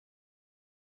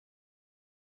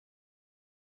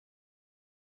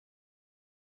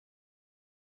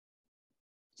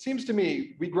seems to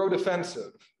me we grow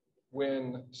defensive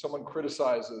when someone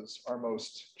criticizes our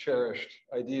most cherished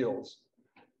ideals.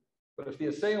 But if the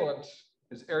assailant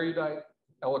is erudite,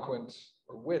 eloquent,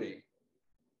 or witty,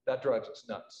 that drives us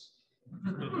nuts.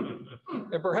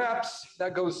 And perhaps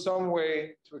that goes some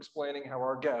way to explaining how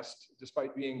our guest,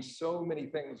 despite being so many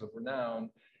things of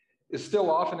renown, is still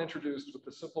often introduced with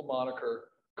the simple moniker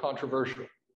controversial.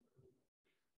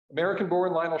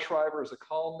 American-born Lionel Shriver is a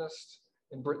columnist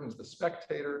in Britain's The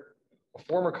Spectator, a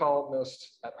former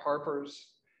columnist at Harper's,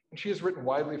 and she has written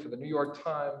widely for the New York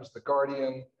Times, The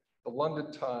Guardian, the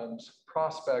London Times,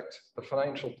 Prospect,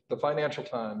 the Financial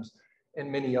Times,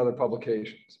 and many other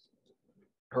publications.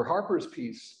 Her Harper's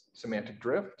piece, Semantic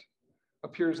Drift,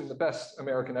 appears in the Best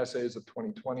American Essays of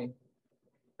 2020.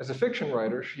 As a fiction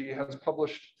writer, she has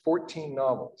published 14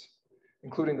 novels,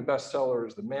 including the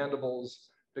bestsellers The Mandibles,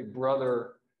 Big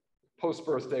Brother,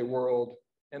 Post-Birthday World,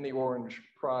 and the Orange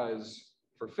Prize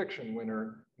for Fiction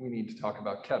winner, We Need to Talk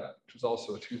About Kevin, which was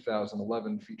also a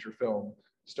 2011 feature film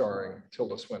starring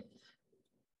Tilda Swinton.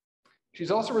 She's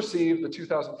also received the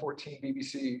 2014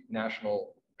 BBC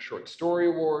National Short Story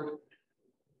Award.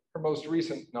 Her most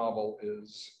recent novel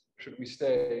is Should We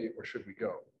Stay or Should We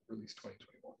Go, released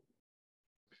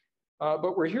 2021.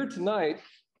 But we're here tonight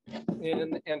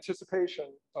in anticipation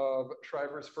of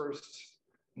Shriver's first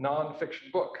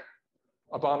nonfiction book,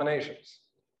 Abominations,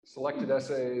 selected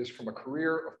essays from a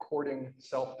career of courting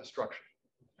self-destruction.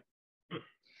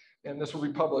 And this will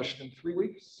be published in 3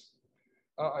 weeks,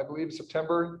 I believe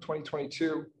September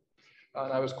 2022.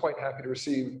 And I was quite happy to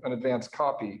receive an advanced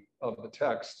copy of the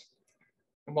text.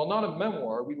 And while not a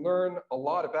memoir, we learn a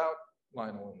lot about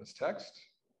Lionel in this text.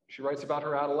 She writes about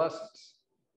her adolescence,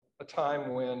 a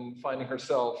time when, finding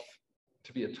herself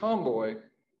to be a tomboy,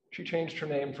 she changed her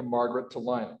name from Margaret to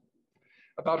Lionel.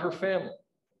 About her family,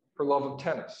 her love of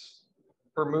tennis,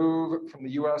 her move from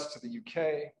the US to the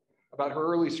UK, about her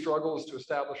early struggles to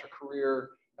establish a career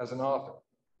as an author.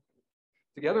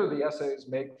 Together, the essays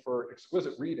make for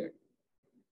exquisite reading,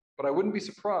 but I wouldn't be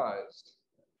surprised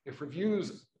if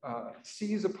reviews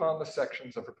seize upon the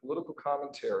sections of her political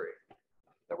commentary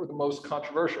that were the most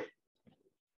controversial.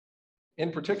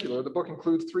 In particular, the book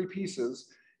includes 3 pieces,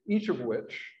 each of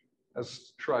which,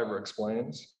 as Shriver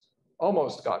explains,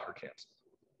 almost got her canceled.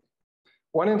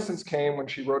 One instance came when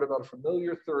she wrote about a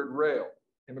familiar third rail,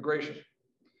 immigration.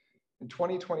 In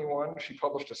 2021, she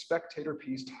published a Spectator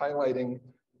piece highlighting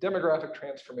demographic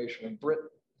transformation in Britain.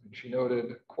 And she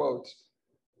noted, quote,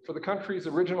 for the country's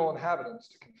original inhabitants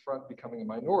to confront becoming a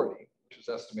minority, which is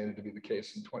estimated to be the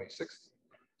case in 2060,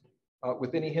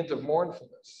 with any hint of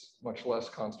mournfulness, much less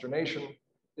consternation,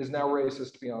 is now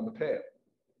racist beyond the pale,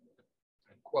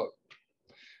 end quote.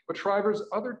 But Shriver's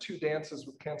other 2 dances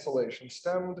with cancellation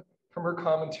stemmed from her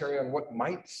commentary on what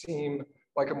might seem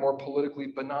like a more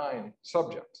politically benign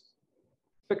subject,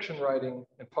 fiction writing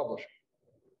and publishing.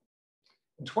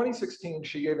 In 2016,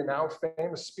 she gave a now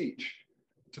famous speech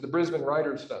to the Brisbane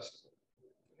Writers' Festival.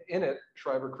 In it,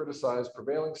 Shriver criticized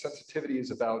prevailing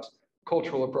sensitivities about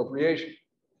cultural appropriation.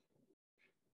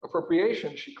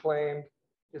 Appropriation, she claimed,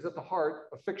 is at the heart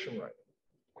of fiction writing.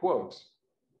 Quote,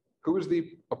 who is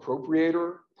the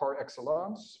appropriator par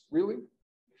excellence, really?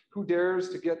 Who dares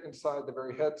to get inside the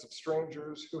very heads of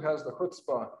strangers? Who has the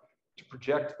chutzpah to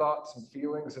project thoughts and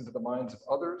feelings into the minds of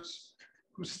others?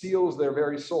 Who steals their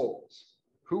very souls?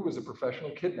 Who is a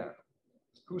professional kidnapper?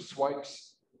 Who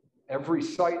swipes every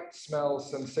sight, smell,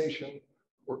 sensation,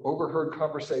 or overheard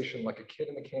conversation like a kid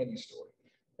in a candy store,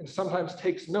 and sometimes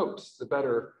takes notes the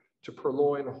better to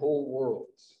purloin whole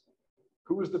worlds?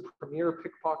 Who is the premier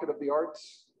pickpocket of the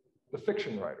arts? The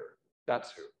fiction writer,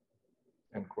 that's who,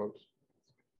 end quote.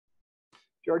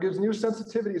 She argues new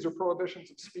sensitivities or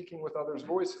prohibitions of speaking with others'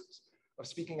 voices, of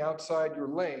speaking outside your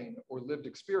lane or lived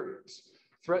experience,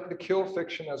 threaten to kill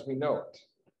fiction as we know it.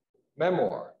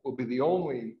 Memoir will be the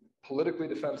only politically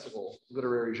defensible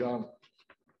literary genre.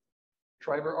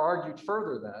 Shriver argued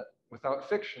further that without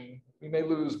fiction, we may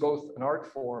lose both an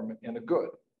art form and a good.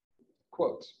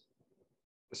 Quote,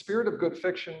 the spirit of good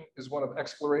fiction is one of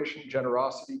exploration,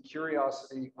 generosity,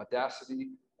 curiosity, audacity,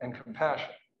 and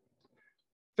compassion.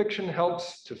 Fiction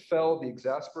helps to fell the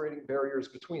exasperating barriers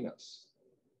between us,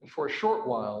 and for a short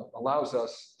while allows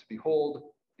us to behold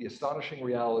the astonishing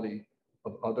reality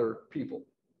of other people,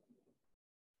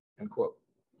 end quote.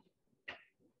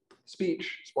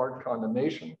 Speech sparked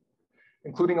condemnation,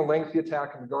 including a lengthy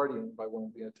attack in The Guardian by one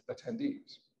of the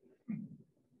attendees.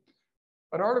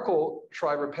 An article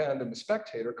Shriver penned in The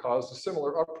Spectator caused a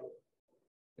similar uproar.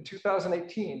 In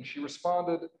 2018, she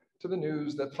responded to the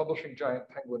news that publishing giant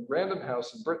Penguin Random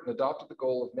House in Britain adopted the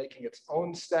goal of making its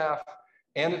own staff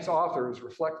and its authors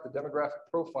reflect the demographic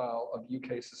profile of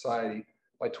UK society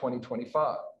by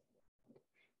 2025.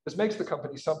 This makes the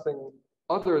company something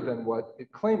other than what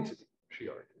it claimed to be, she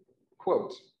argued.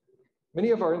 Quote, many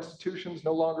of our institutions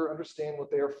no longer understand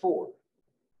what they are for.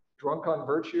 Drunk on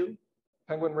virtue,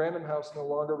 Penguin Random House no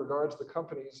longer regards the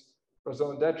company's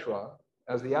raison d'etre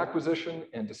as the acquisition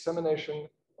and dissemination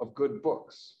of good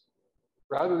books.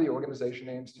 Rather, the organization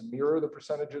aims to mirror the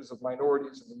percentages of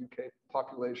minorities in the UK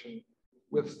population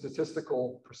with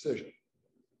statistical precision.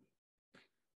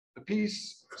 The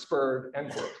piece spurred,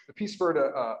 end quote, the piece spurred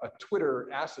a Twitter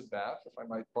acid bath, if I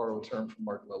might borrow a term from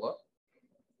Mark Lilla,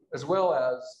 as well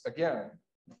as, again,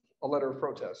 a letter of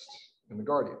protest in The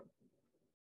Guardian.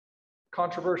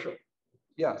 Controversial,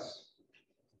 yes.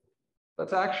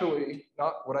 That's actually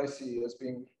not what I see as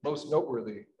being most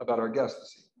noteworthy about our guest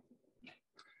this evening.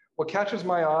 What catches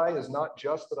my eye is not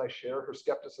just that I share her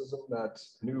skepticism that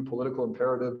new political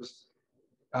imperatives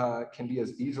can be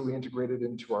as easily integrated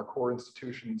into our core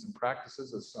institutions and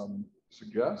practices as some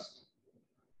suggest.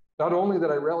 Not only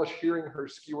that I relish hearing her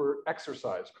skewer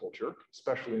exercise culture,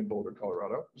 especially in Boulder,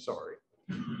 Colorado, sorry.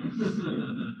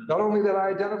 Not only that I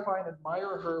identify and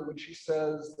admire her when she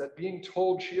says that being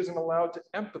told she isn't allowed to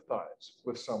empathize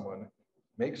with someone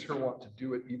makes her want to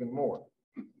do it even more.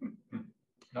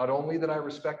 Not only that I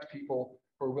respect people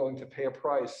who are willing to pay a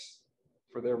price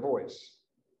for their voice.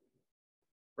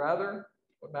 Rather,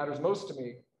 what matters most to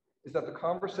me is that the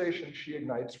conversation she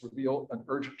ignites reveal an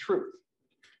urgent truth,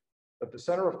 that the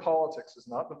center of politics is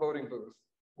not the voting booth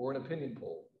or an opinion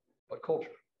poll, but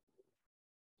culture.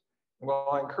 And while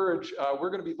I encourage, we're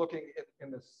going to be looking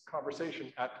in this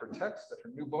conversation at her text, at her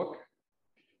new book,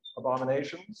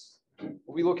 Abominations.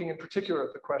 We'll be looking in particular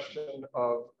at the question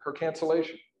of her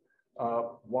cancellation,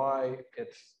 why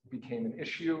it became an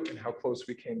issue and how close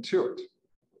we came to it.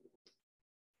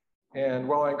 And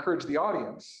while I encourage the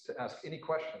audience to ask any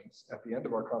questions at the end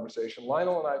of our conversation,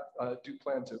 Lionel and I do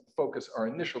plan to focus our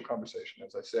initial conversation,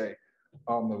 as I say,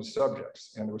 on those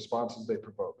subjects and the responses they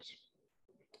provoked.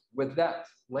 With that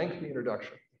lengthy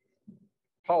introduction,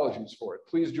 apologies for it.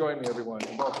 Please join me, everyone,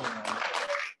 in welcoming Lionel.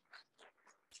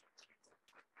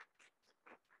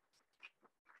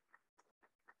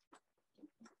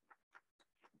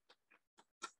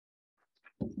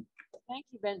 Thank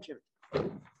you, Benjamin.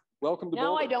 Welcome to Now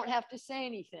Boulder. I don't have to say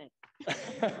anything.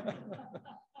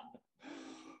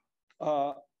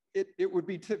 It would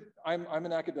be, I'm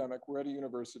an academic, we're at a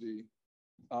university.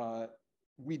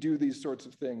 We do these sorts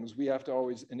of things. We have to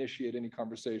always initiate any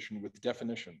conversation with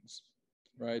definitions,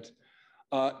 right?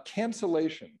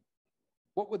 Cancellation,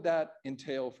 what would that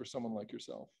entail for someone like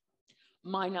yourself?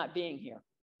 My not being here.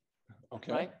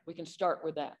 Okay. Right? We can start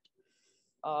with that.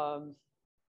 I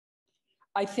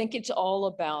think it's all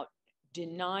about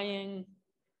denying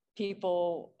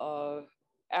people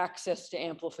access to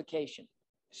amplification.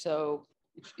 So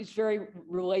it's very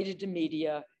related to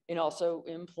media and also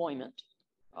employment.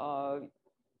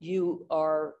 You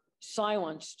are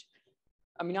silenced.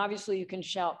 I mean, obviously you can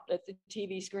shout at the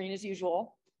TV screen as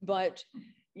usual, but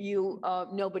you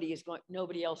nobody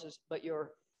else is, but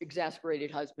your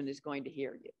exasperated husband is going to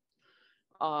hear you.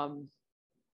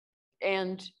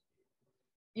 And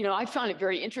you know, I found it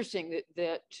very interesting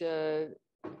that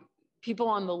people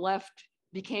on the left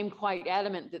became quite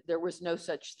adamant that there was no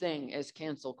such thing as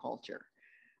cancel culture.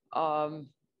 And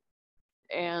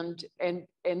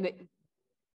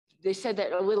they said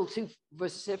that a little too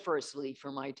vociferously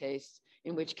for my taste,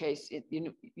 in which case,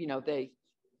 they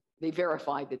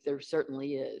verified that there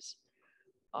certainly is.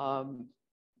 I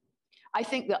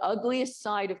think the ugliest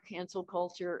side of cancel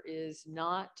culture is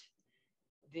not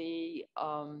the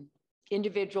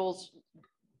individuals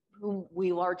whom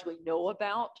we largely know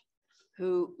about,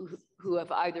 who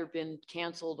have either been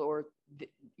canceled or,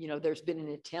 there's been an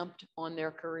attempt on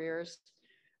their careers.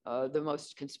 The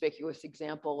most conspicuous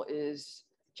example is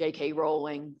J.K.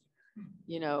 Rowling.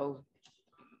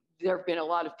 There have been a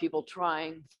lot of people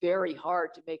trying very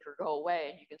hard to make her go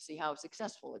away, and you can see how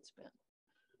successful it's been.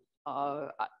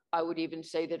 I would even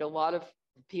say that a lot of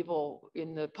people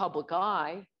in the public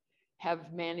eye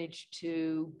have managed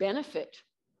to benefit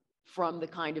from the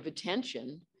kind of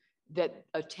attention that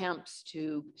attempts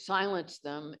to silence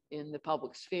them in the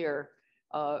public sphere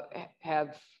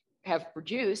have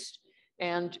produced,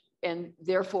 and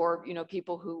therefore,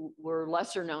 people who were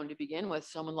lesser known to begin with,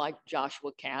 someone like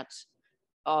Joshua Katz,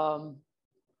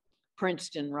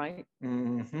 Princeton, right?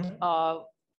 Mm-hmm.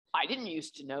 I didn't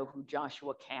used to know who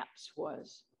Joshua Katz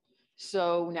was.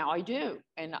 So now I do.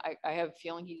 And I have a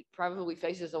feeling he probably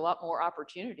faces a lot more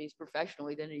opportunities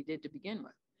professionally than he did to begin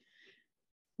with.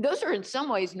 Those are in some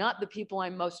ways not the people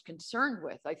I'm most concerned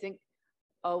with. I think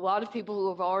a lot of people who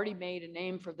have already made a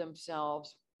name for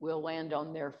themselves will land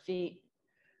on their feet.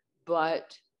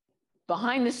 But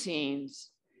behind the scenes,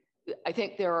 I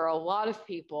think there are a lot of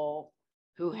people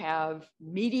who have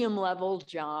medium level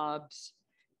jobs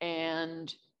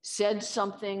and said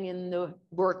something in the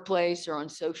workplace or on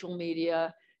social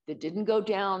media that didn't go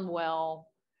down well,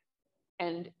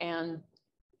 and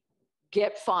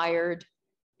get fired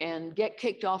and get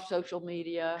kicked off social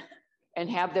media and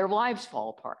have their lives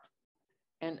fall apart.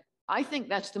 And I think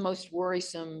that's the most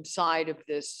worrisome side of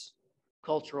this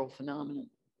cultural phenomenon.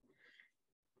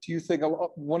 Do you think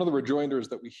one of the rejoinders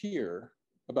that we hear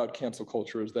about cancel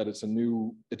culture is that it's a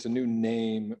new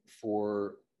name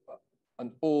for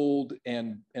an old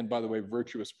and by the way,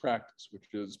 virtuous practice,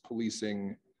 which is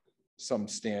policing some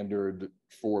standard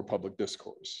for public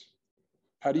discourse?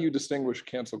 How do you distinguish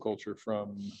cancel culture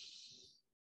from,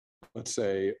 let's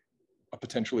say, a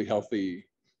potentially healthy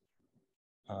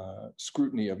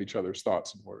scrutiny of each other's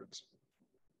thoughts and words?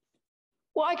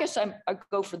 Well, I guess I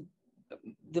go for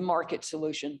the market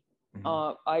solution.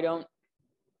 I don't,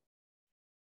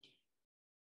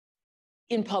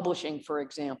 in publishing, for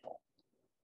example,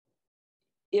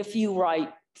 if you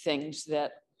write things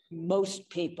that most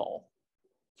people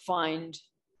find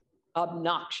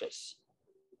obnoxious,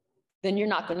 then you're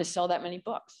not going to sell that many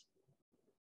books.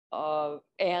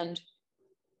 And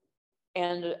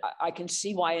I can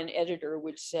see why an editor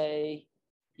would say,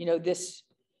 you know,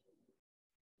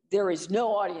 there is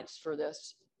no audience for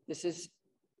this. This is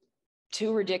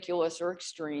too ridiculous or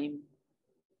extreme.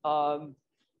 So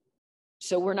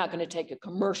we're not going to take a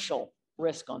commercial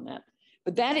risk on that.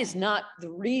 But that is not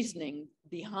the reasoning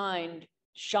behind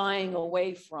shying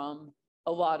away from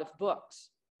a lot of books.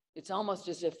 It's almost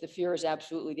as if the fear is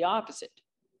absolutely the opposite,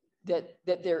 that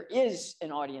there is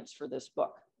an audience for this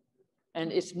book.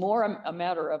 And it's more a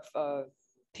matter of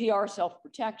PR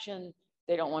self-protection.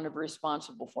 They don't want to be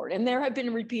responsible for it. And there have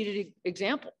been repeated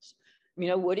examples. You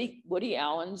know, Woody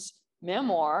Allen's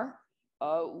memoir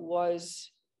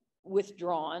was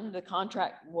withdrawn. The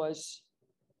contract was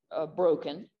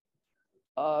broken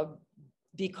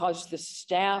because the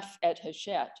staff at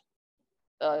Hachette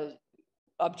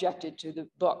objected to the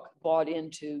book, bought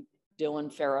into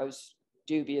Dylan Farrow's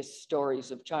dubious stories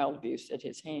of child abuse at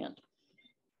his hand.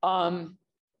 Well,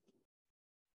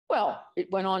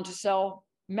 it went on to sell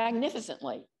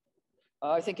magnificently.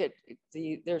 I think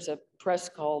there's a press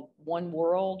called One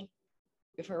World,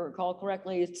 if I recall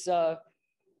correctly. It's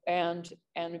and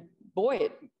boy,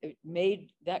 it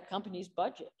made that company's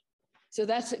budget. So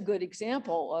that's a good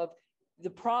example of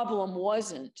the problem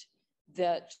wasn't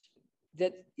that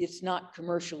it's not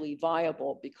commercially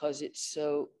viable because it's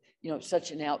so, you know,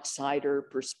 such an outsider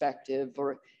perspective,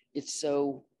 or it's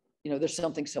so, you know, there's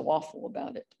something so awful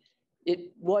about it.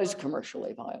 It was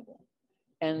commercially viable.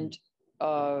 And,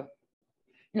 you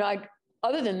know,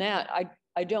 other than that,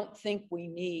 I don't think we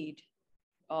need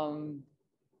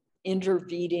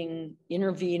intervening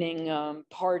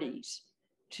parties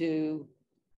to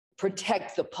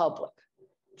protect the public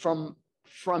from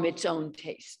its own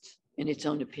tastes and its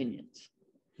own opinions.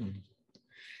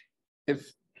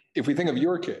 If we think of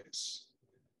your case,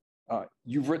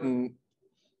 you've written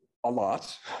a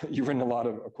lot. You've written a lot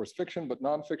of course, fiction, but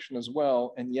nonfiction as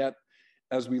well. And yet,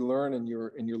 as we learn in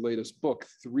your latest book,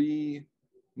 three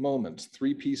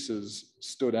pieces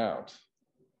stood out.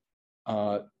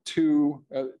 Two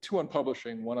on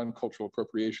publishing, one on cultural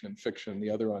appropriation and fiction, the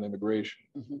other on immigration.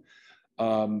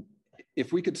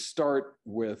 If we could start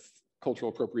with cultural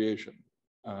appropriation,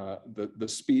 the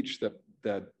speech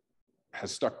that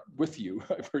has stuck with you,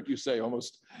 I've heard you say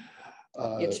almost.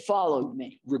 It's followed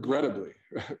me. Regrettably,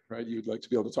 right? You'd like to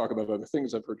be able to talk about other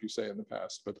things I've heard you say in the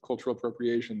past, but cultural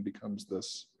appropriation becomes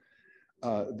this,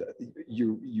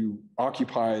 you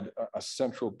occupied a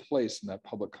central place in that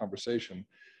public conversation.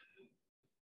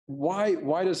 Why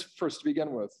does, first to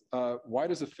begin with, why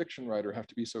does a fiction writer have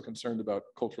to be so concerned about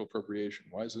cultural appropriation?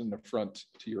 Why is it an affront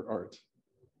to your art?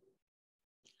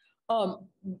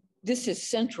 This is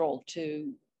central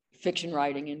to fiction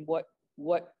writing and what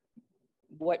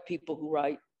people who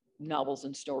write novels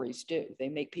and stories do. They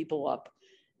make people up.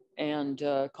 And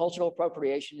cultural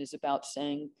appropriation is about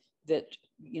saying that,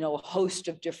 you know, a host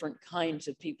of different kinds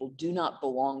of people do not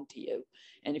belong to you.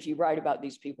 And if you write about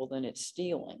these people, then it's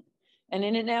stealing. And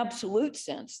in an absolute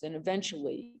sense, then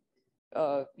eventually,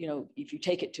 you know, if you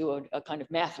take it to a kind of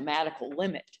mathematical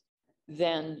limit,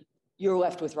 then you're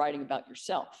left with writing about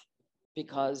yourself,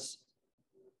 because,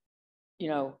 you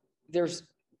know, there's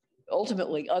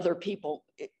ultimately other people,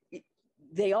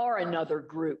 they are another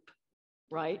group,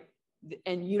 right?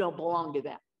 And you don't belong to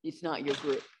that. It's not your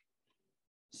group.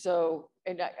 So,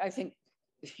 and I think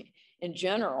in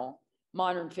general,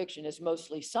 modern fiction has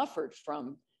mostly suffered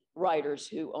from writers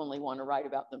who only want to write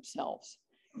about themselves.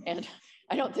 And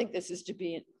I don't think this is to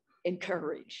be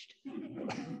encouraged.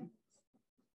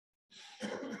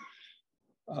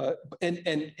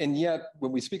 And yet,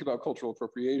 when we speak about cultural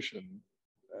appropriation,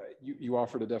 you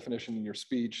offered a definition in your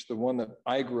speech. The one that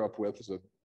I grew up with as a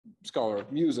scholar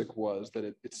of music was that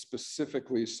it's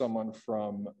specifically someone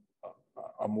from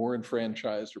a more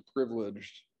enfranchised or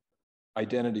privileged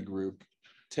identity group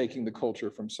taking the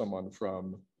culture from someone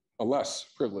from a less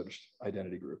privileged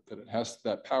identity group, that it has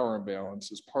that power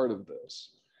imbalance as part of this.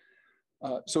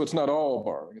 So it's not all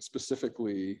borrowing, it's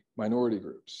specifically minority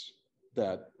groups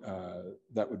that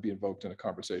would be invoked in a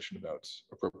conversation about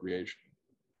appropriation.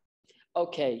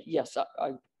 Okay, yes,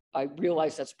 I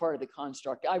realize that's part of the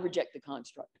construct. I reject the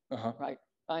construct, right?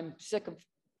 I'm sick of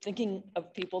thinking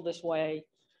of people this way.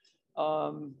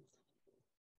 I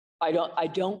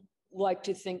don't like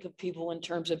to think of people in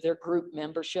terms of their group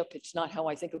membership. It's not how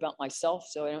I think about myself,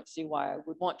 so I don't see why I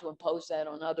would want to impose that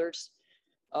on others.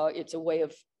 It's a way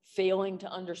of failing to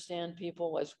understand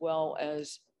people as well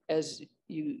as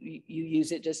you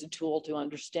use it as a tool to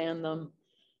understand them.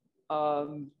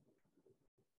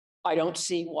 I don't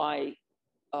see why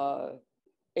a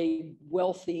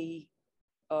wealthy,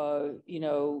 son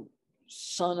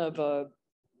of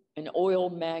an oil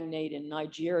magnate in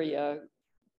Nigeria,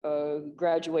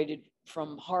 graduated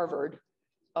from Harvard,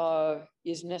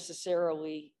 is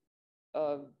necessarily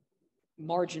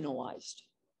marginalized,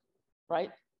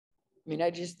 right? I mean,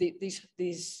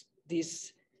 these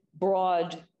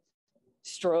broad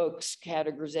strokes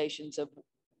categorizations of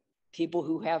people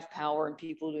who have power and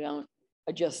people who don't,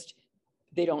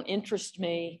 they don't interest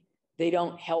me. They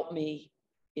don't help me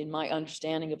in my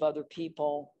understanding of other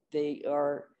people. They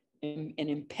are an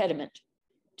impediment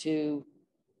to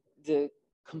the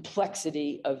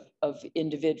complexity of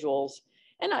individuals.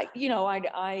 And I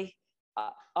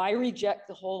reject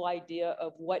the whole idea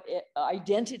of what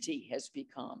identity has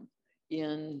become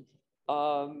in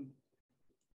our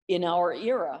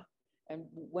era. And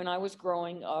when I was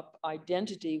growing up,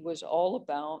 identity was all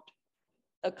about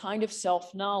a kind of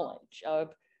self-knowledge,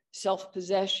 of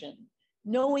self-possession,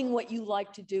 knowing what you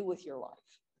like to do with your life,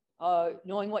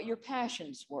 knowing what your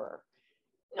passions were,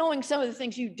 knowing some of the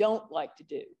things you don't like to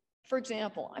do. For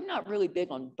example, I'm not really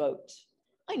big on boats.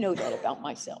 I know that about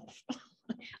myself.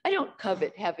 I don't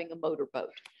covet having a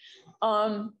motorboat.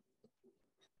 And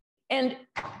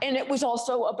it was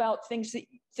also about things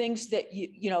that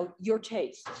your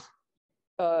tastes.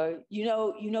 You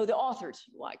know the authors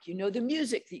you like, you know the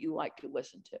music that you like to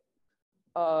listen to.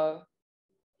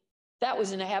 That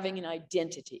was in having an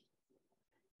identity.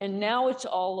 And now it's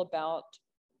all about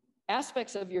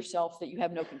aspects of yourself that you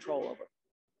have no control over.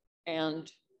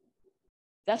 And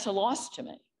that's a loss to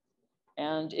me.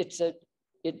 And it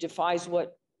defies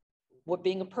what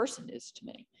being a person is to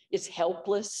me. It's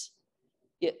helpless,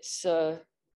 it's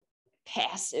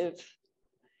passive,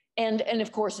 and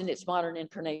of course, in its modern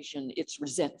incarnation, it's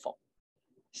resentful.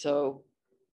 So,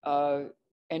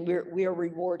 and we are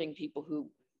rewarding people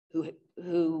who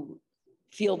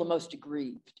feel the most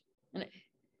aggrieved. And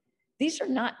these are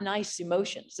not nice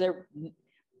emotions.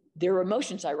 They're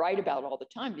emotions I write about all the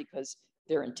time because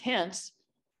they're intense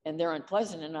and they're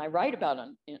unpleasant, and I write about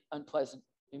unpleasant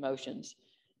emotions,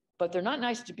 but they're not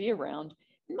nice to be around.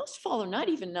 And most of all, they're not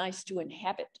even nice to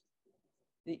inhabit.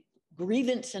 The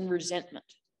grievance and resentment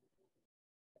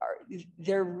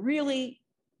they're really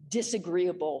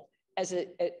disagreeable as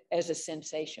a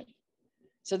sensation.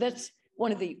 So that's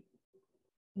one of the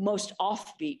most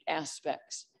offbeat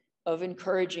aspects of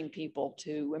encouraging people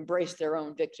to embrace their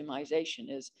own victimization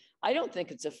is, I don't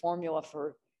think it's a formula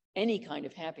for any kind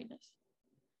of happiness.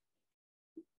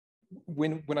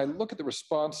 When I look at the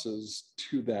responses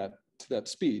to that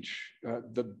speech,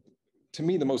 to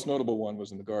me, the most notable one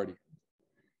was in The Guardian.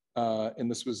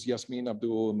 And this was Yasmin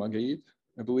Abdul Maghaib,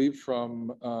 I believe,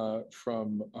 from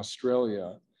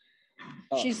Australia.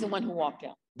 She's the one who walked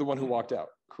out. The one who walked out,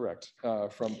 correct.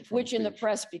 From which in the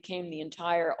press became the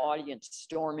entire audience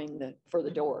storming for the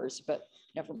doors, but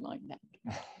never mind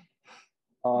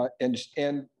that.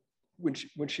 And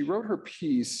when she wrote her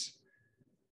piece,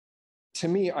 to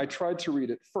me, I tried to read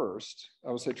it first.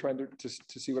 I was trying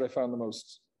to see what I found the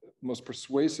most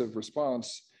persuasive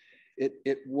response.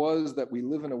 It was that we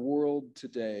live in a world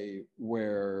today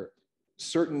where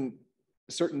certain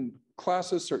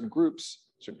classes, certain groups,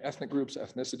 certain ethnic groups,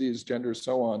 ethnicities, genders,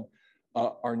 so on,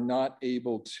 are not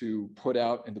able to put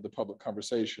out into the public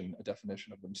conversation a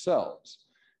definition of themselves.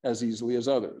 as easily as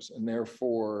others. And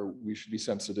therefore, we should be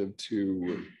sensitive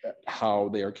to how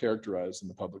they are characterized in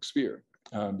the public sphere,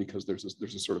 because there's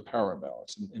a sort of power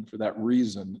imbalance. And for that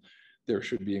reason, there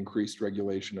should be increased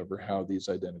regulation over how these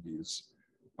identities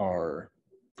are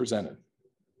presented.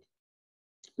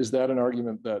 Is that an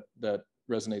argument that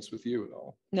resonates with you at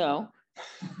all? No.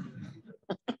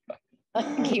 I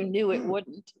think you knew it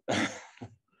wouldn't.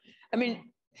 I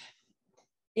mean,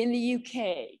 in the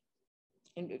UK,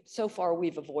 and so far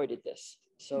we've avoided this,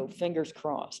 so fingers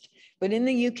crossed. But in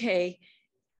the UK,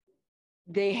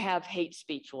 they have hate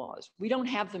speech laws. We don't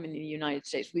have them in the United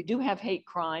States. We do have hate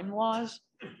crime laws,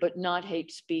 but not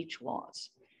hate speech laws.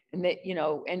 And that, you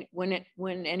know, and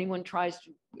when anyone tries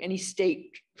to, any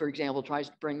state, for example, tries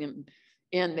to bring them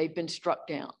in, they've been struck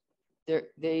down.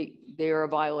 They are a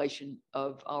violation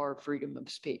of our freedom of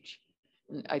speech.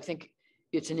 And I think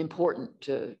it's an important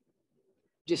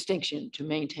distinction to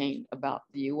maintain about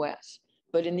the US.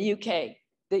 But in the UK,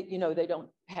 they don't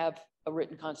have a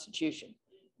written constitution,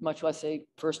 much less a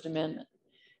First Amendment.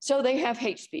 So they have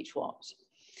hate speech laws.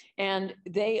 And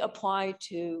they apply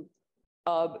to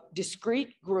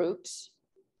discrete groups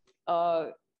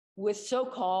with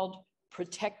so-called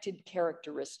protected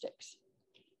characteristics,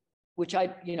 which I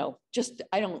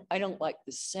don't like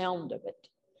the sound of it.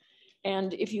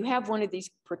 And if you have one of these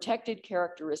protected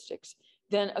characteristics,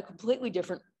 then a completely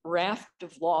different raft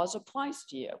of laws applies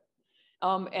to you.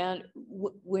 And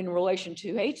in relation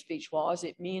to hate speech laws,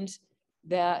 it means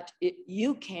that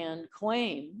you can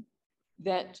claim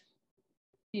that,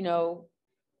 you know,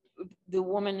 the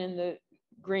woman in the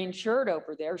green shirt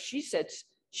over there, she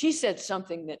said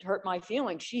something that hurt my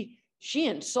feelings. She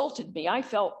insulted me. I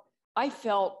felt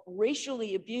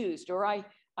racially abused, or I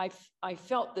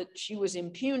felt that she was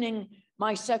impugning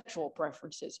my sexual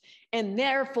preferences, and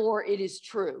therefore it is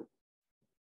true.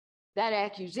 That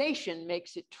accusation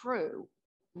makes it true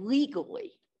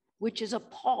legally, which is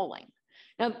appalling.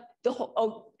 Now,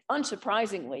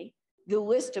 unsurprisingly, the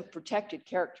list of protected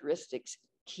characteristics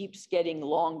keeps getting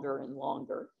longer and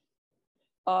longer.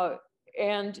 To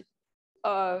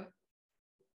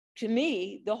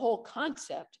me, the whole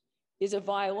concept is a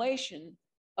violation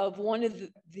of one of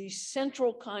the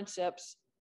central concepts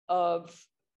of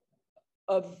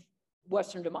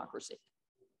Western democracy,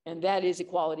 and that is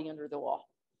equality under the law.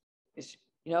 It's,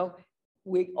 you know,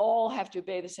 we all have to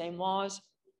obey the same laws.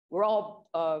 We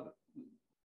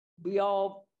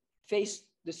all face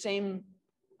the same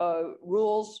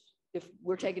rules if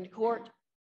we're taken to court.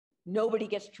 Nobody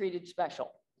gets treated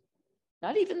special,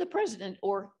 not even the president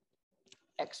or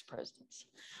ex-presidents.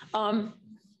 And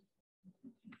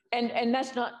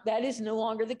that is no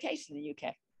longer the case in the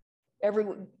UK.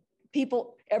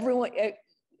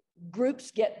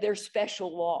 Groups get their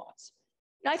special laws.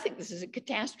 And I think this is a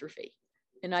catastrophe,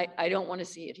 and I don't want to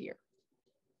see it here.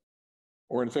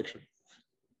 Or in fiction.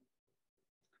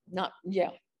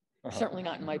 Certainly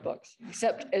not in my books,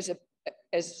 except as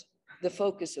the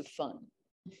focus of fun.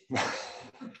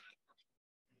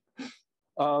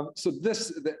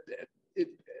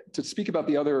 To speak about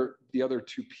the other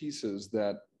two pieces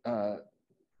that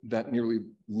nearly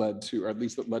led to, or at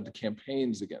least that led to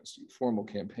campaigns against you, formal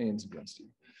campaigns against you.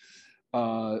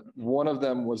 One of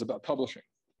them was about publishing,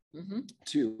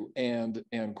 too, and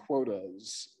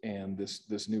quotas, and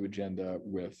this new agenda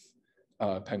with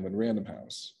Penguin Random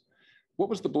House. What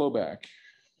was the blowback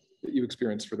that you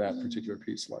experienced for that particular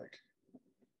piece like?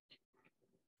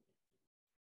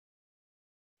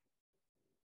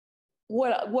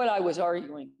 What I was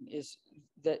arguing is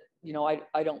that, you know, I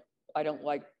don't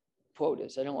like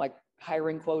quotas. I don't like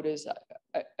hiring quotas.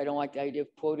 I don't like the idea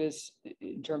of quotas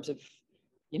in terms of,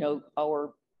 you know,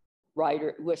 our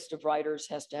list of writers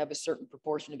has to have a certain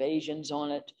proportion of Asians on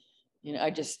it. You know,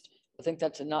 I think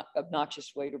that's an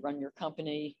obnoxious way to run your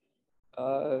company.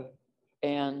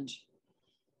 And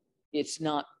it's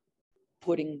not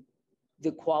putting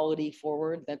the quality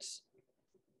forward. That's,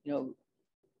 you know,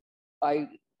 I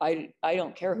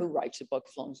don't care who writes a book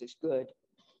as long as it's good.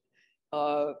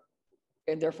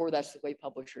 And therefore that's the way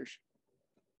publishers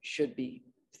should be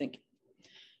thinking.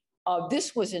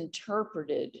 This was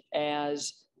interpreted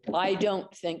as, I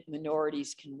don't think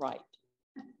minorities can write.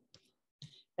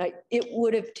 Now, it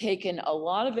would have taken a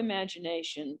lot of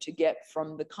imagination to get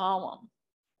from the column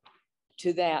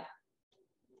to that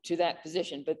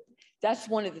position. But that's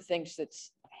one of the things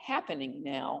that's happening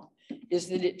now, is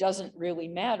that it doesn't really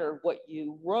matter what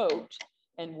you wrote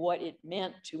and what it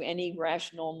meant to any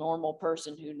rational, normal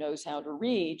person who knows how to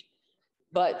read,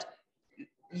 but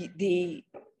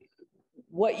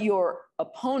what your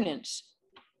opponents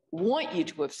want you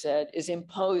to have said is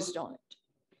imposed on it.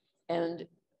 And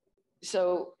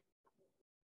so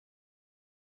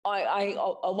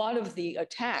a lot of the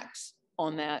attacks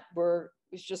on that was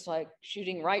just like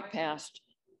shooting right past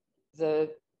the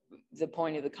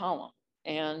point of the column.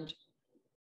 And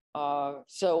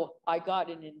so I got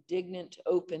an indignant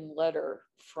open letter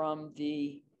from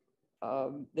the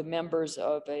members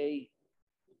of a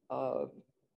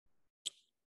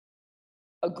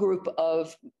group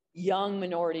of young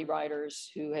minority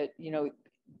writers who had,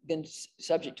 been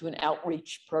subject to an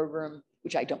outreach program,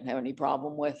 which I don't have any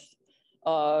problem with.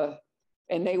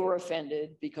 And they were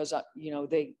offended because,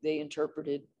 they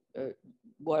interpreted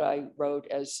what I wrote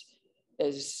as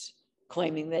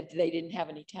claiming that they didn't have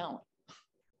any talent.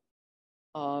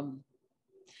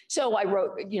 So I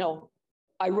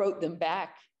wrote them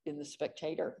back in the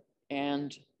Spectator,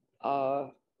 and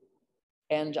I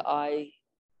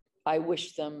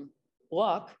wished them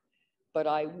luck, but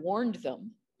I warned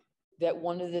them that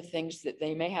one of the things that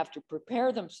they may have to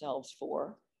prepare themselves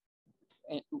for,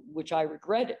 which I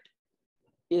regretted,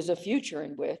 is a future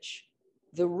in which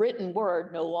the written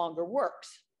word no longer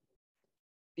works.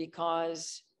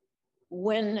 Because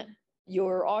when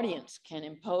your audience can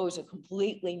impose a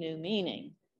completely new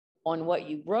meaning on what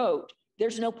you wrote,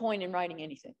 there's no point in writing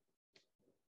anything.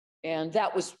 And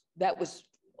that was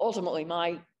ultimately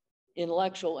my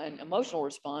intellectual and emotional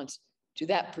response to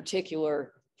that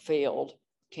particular failed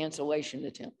cancellation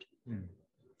attempt.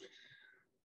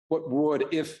 What would,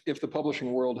 if the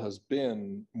publishing world has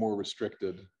been more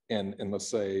restricted and let's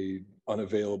say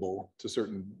unavailable to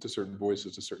certain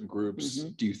voices, to certain groups,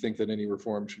 do you think that any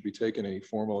reform should be taken, any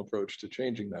formal approach to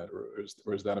changing that, or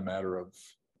is that a matter of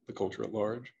the culture at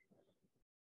large?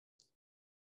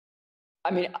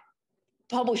 I mean,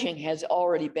 publishing has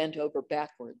already bent over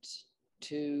backwards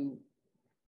to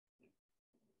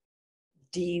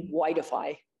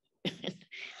de-whiteify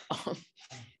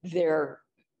their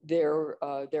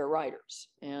writers,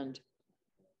 and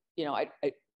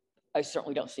I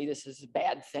certainly don't see this as a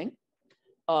bad thing,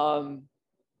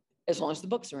 as long as the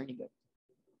books are any good.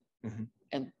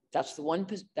 And that's the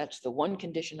one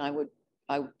condition I would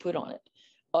put on it.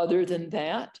 Other than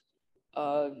that,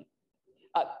 I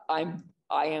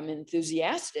am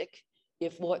enthusiastic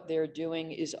if what they're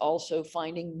doing is also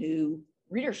finding new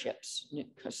readerships,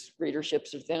 because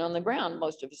readerships are thin on the ground.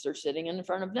 Most of us are sitting in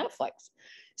front of Netflix.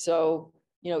 So,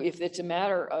 if it's a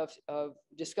matter of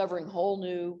discovering whole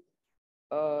new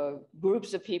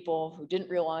groups of people who didn't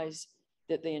realize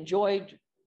that they enjoyed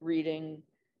reading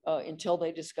until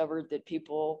they discovered that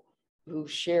people who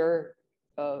share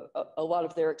a lot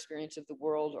of their experience of the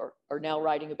world are now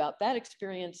writing about that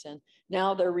experience, and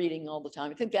now they're reading all the time.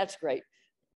 I think that's great.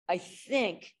 I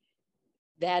think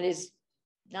that is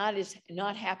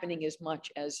not happening as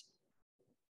much as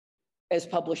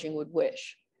publishing would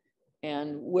wish.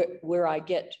 And where I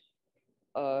get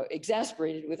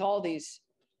exasperated with all these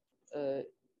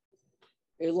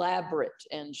elaborate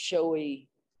and showy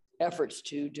efforts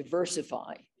to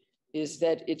diversify is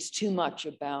that it's too much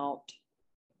about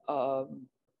the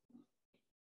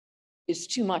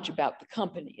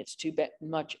company. It's too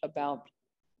much about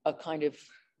a kind of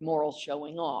moral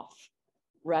showing off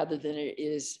rather than it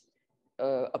is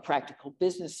a practical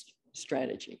business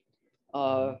strategy,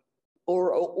 or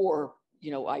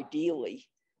ideally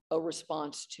a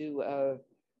response to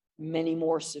many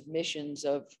more submissions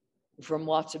from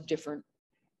lots of different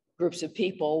groups of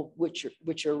people,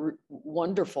 which are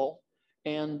wonderful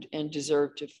and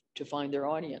deserve to find their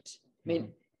audience. I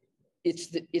mean, it's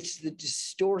the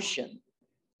distortion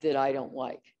that I don't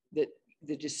like, that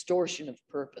the distortion of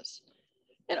purpose,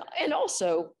 and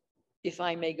also, if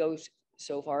I may go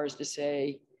so far as to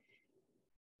say,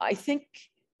 I think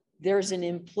there's an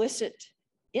implicit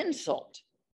insult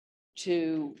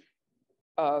to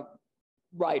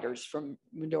writers from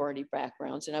minority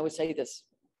backgrounds, and I would say this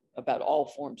about all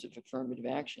forms of affirmative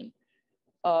action,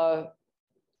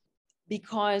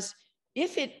 because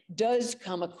if it does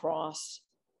come across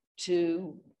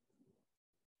to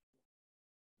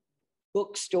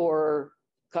bookstore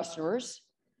customers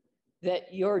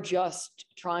that you're just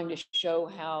trying to show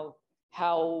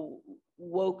how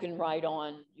woke and right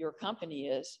on your company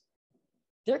is,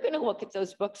 they're going to look at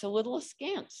those books a little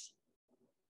askance.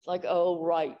 It's like, oh,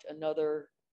 right, another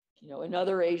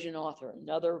Asian author,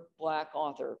 another Black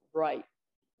author, right.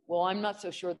 Well, I'm not so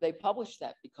sure they published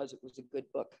that because it was a good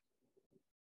book.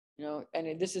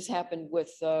 And this has happened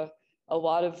with a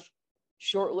lot of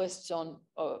short lists on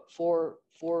for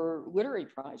literary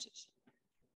prizes.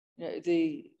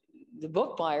 The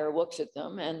book buyer looks at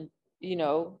them, and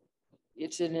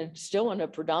it's still in a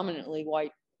predominantly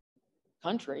white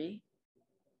country,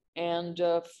 and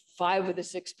 5 of the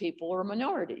 6 people are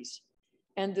minorities,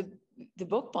 and the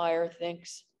book buyer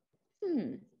thinks,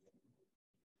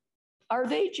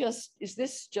 is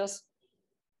this just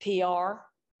PR?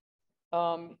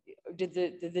 Did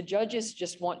the judges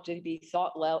just want to be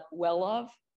thought well of,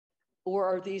 or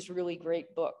are these really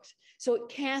great books? So it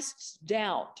casts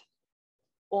doubt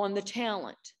on the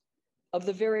talent of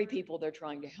the very people they're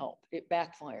trying to help. It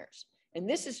backfires. And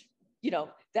this is,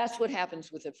 that's what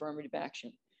happens with affirmative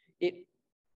action. It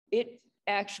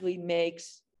actually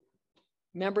makes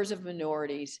members of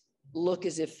minorities look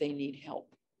as if they need help.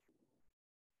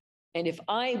 And if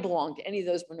I belonged to any of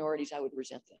those minorities, I would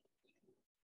resent them.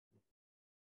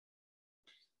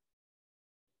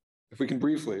 If we can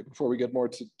briefly, before we get more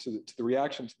to the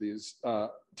reaction to these,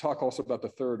 talk also about the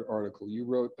third article. You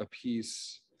wrote a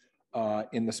piece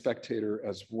in the Spectator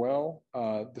as well.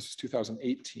 This is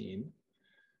 2018,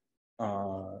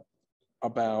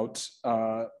 about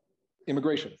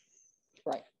immigration.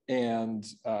 Right. And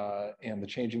the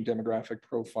changing demographic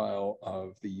profile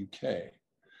of the UK.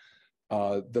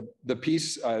 The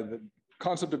piece, the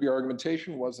concept of your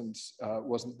argumentation wasn't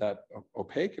that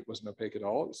opaque. It wasn't opaque at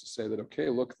all. It was to say that, okay,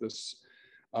 look, the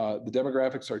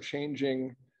demographics are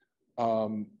changing,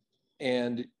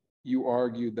 and you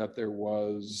argued that there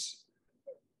was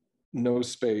no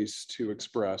space to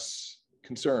express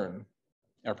concern,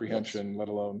 apprehension, yes, let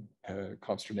alone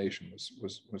consternation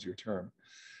was your term.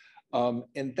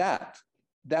 And that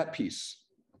piece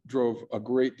drove a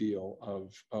great deal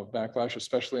of backlash,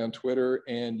 especially on Twitter.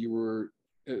 And you were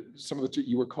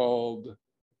you were called,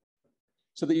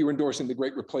 so that you were endorsing the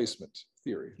Great Replacement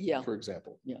theory, yeah, for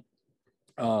example. Yeah.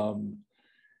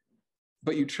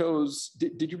 But you chose.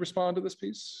 Did you respond to this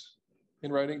piece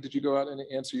in writing? Did you go out and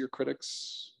answer your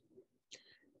critics?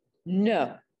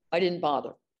 No, I didn't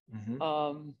bother. Mm-hmm.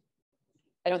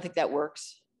 I don't think that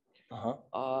works.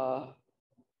 Uh-huh.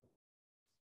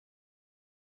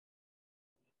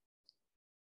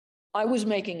 I was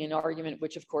making an argument,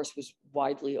 which of course was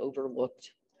widely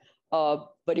overlooked,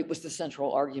 but it was the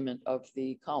central argument of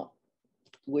the column,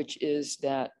 which is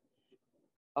that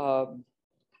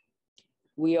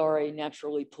we are a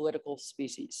naturally political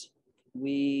species.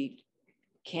 We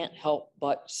can't help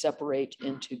but separate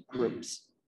into groups.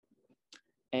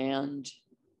 And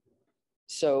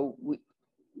so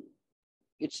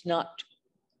it's not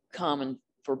common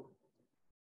for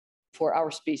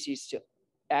our species to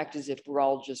act as if we're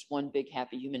all just one big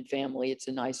happy human family. It's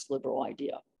a nice liberal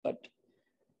idea, but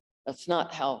that's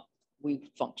not how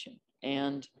we function.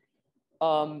 And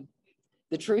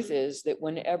the truth is that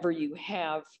whenever you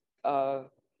have a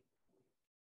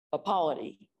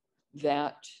polity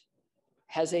that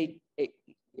has a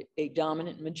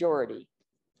dominant majority,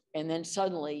 and then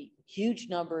suddenly huge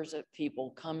numbers of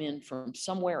people come in from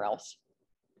somewhere else,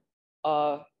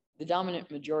 the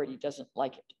dominant majority doesn't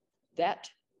like it. That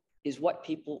is what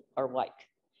people are like.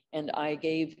 And I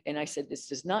said, this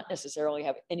does not necessarily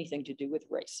have anything to do with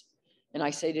race. And I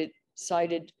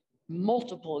cited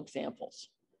multiple examples.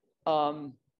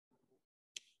 The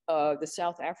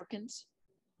South Africans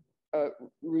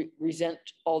resent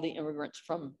all the immigrants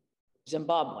from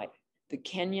Zimbabwe. The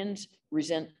Kenyans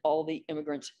resent all the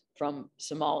immigrants from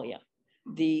Somalia.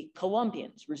 The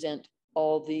Colombians resent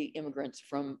all the immigrants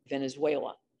from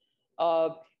Venezuela.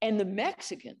 And the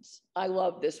Mexicans, I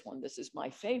love this one, this is my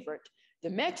favorite. The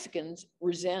Mexicans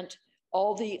resent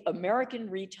all the American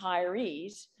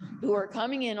retirees who are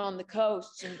coming in on the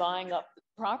coasts and buying up the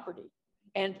property.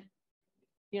 And,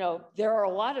 there are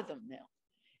a lot of them now.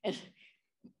 And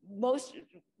most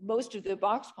of the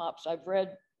box pops I've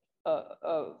read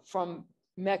from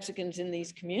Mexicans in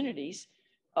these communities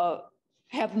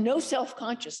have no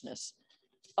self-consciousness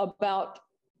about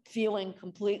feeling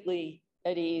completely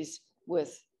at ease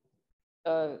with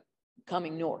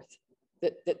coming north,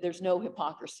 that there's no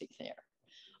hypocrisy there.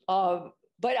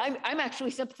 But I'm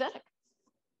actually sympathetic.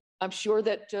 I'm sure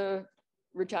that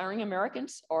retiring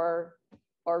Americans are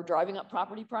driving up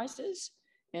property prices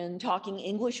and talking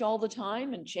English all the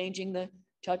time and changing the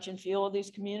touch and feel of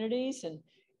these communities, and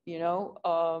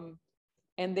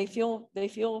and they feel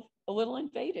a little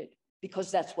invaded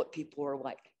because that's what people are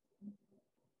like.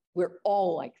 We're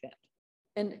all like that,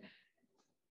 and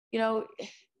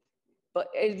but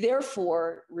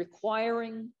therefore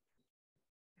requiring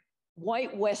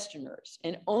white Westerners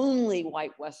and only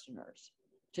white Westerners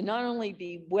to not only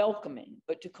be welcoming,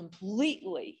 but to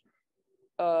completely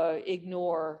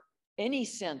ignore any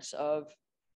sense of,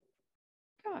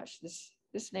 gosh,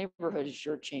 this neighborhood is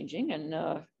sure changing, and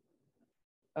no,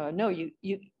 I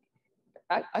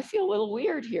feel a little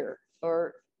weird here,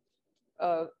 or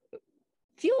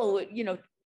feel,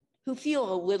 who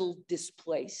feel a little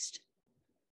displaced.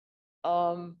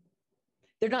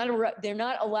 They're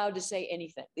not allowed to say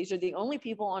anything. These are the only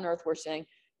people on earth who are saying,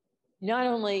 not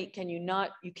only can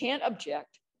you can't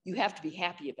object, you have to be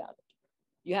happy about it.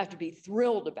 You have to be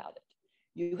thrilled about it.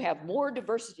 You have more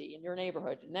diversity in your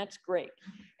neighborhood, and that's great.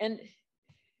 And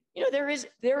there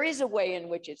is a way in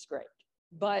which it's great,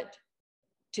 but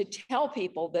to tell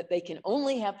people that they can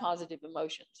only have positive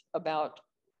emotions about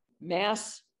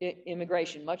mass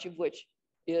immigration, much of which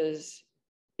is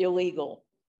illegal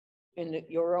in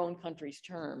your own country's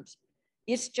terms,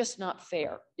 it's just not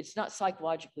fair. It's not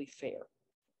psychologically fair.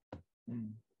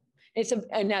 Mm.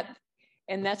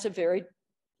 And that's a very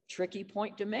tricky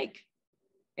point to make.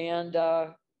 And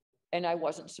I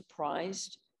wasn't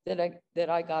surprised that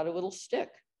I got a little stick,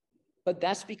 but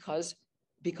that's because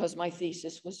my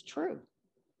thesis was true.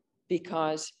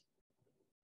 Because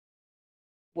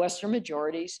Western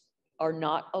majorities are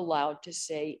not allowed to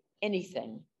say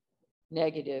anything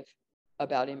negative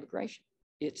about immigration.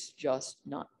 It's just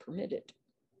not permitted.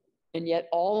 And yet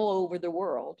all over the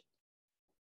world,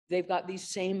 they've got these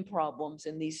same problems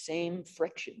and these same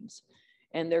frictions,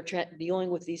 and they're dealing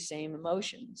with these same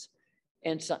emotions,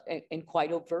 and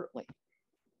quite overtly.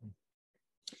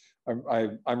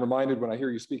 I'm reminded when I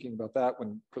hear you speaking about that,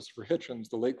 when Christopher Hitchens,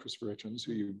 the late Christopher Hitchens,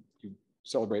 who you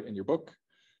celebrate in your book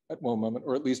at one moment,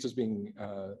 or at least as being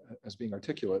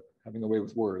articulate, having a way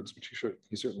with words, which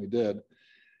he certainly did.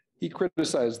 He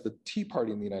criticized the Tea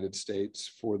Party in the United States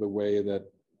for the way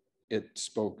that it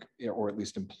spoke, or at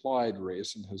least implied,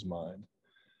 race in his mind.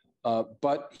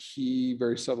 But he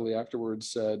very subtly afterwards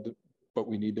said, but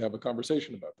we need to have a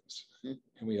conversation about this. And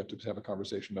we have to have a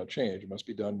conversation about change. It must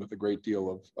be done with a great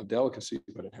deal of delicacy,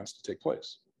 but it has to take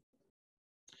place.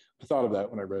 I thought of that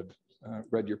when I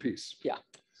read your piece. Yeah.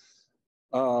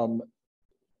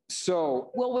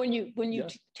 So. Well, when you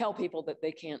yes. Tell people that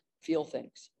they can't feel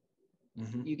things,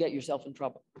 mm-hmm. you get yourself in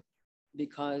trouble,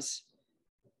 because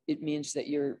it means that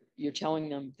you're telling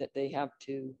them that they have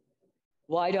to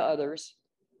lie to others,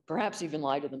 perhaps even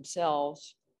lie to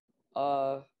themselves,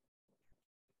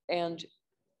 and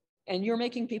you're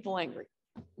making people angry,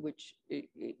 which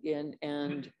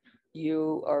and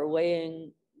you are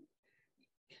laying.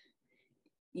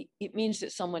 It means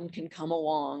that someone can come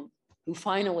along who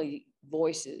finally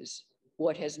voices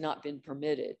what has not been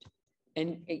permitted,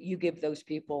 and you give those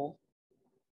people,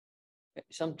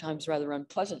 sometimes rather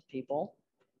unpleasant people,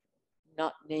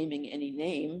 not naming any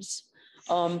names,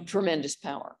 tremendous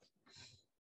power.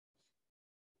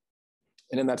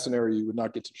 And in that scenario, you would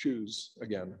not get to choose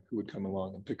again who would come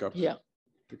along and pick up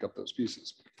those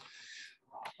pieces.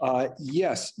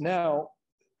 Yes. Now,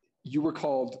 you were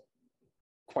called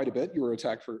quite a bit. You were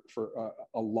attacked for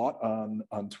a lot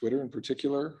on Twitter in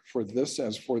particular for this,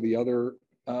 as for the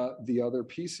other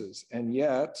pieces. And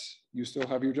yet, you still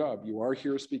have your job. You are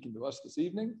here speaking to us this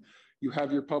evening. You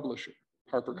have your publisher,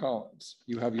 Harper Collins.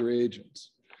 You have your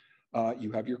agents.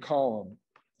 You have your column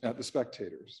at the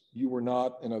Spectators. You were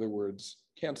not, in other words,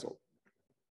 canceled,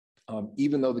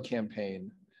 even though the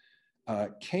campaign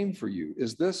came for you.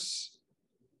 Is this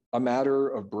a matter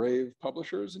of brave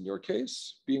publishers in your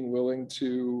case, being willing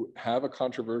to have a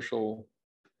controversial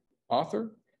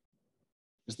author?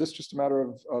 Is this just a matter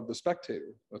of the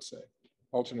Spectator, let's say,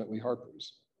 alternately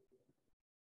Harper's?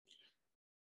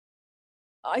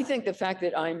 I think the fact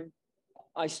that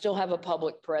I still have a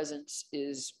public presence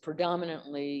is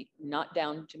predominantly not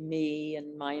down to me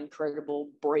and my incredible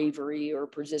bravery or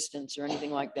persistence or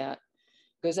anything like that.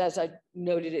 Because as I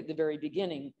noted at the very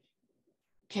beginning,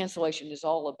 cancellation is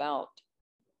all about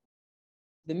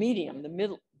the medium,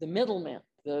 the middleman.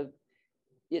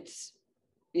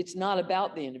 It's not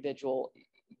about the individual.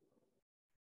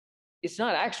 It's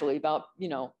not actually about,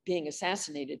 being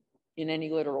assassinated in any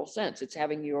literal sense. It's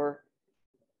having your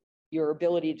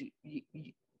ability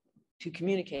to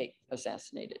communicate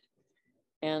assassinated.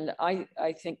 And I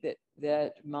think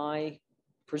that my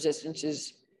persistence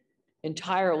is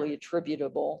entirely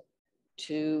attributable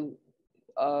to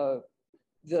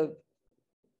the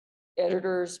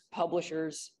editors,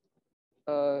 publishers,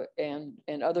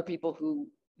 and other people who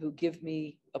give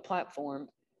me a platform,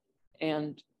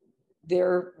 and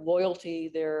their loyalty,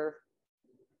 their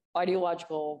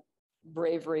ideological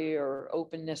bravery or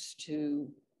openness to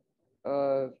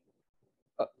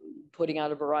putting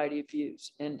out a variety of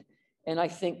views. And I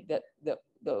think that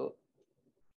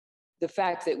the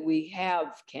fact that we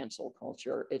have cancel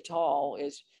culture at all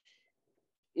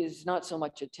is not so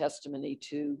much a testimony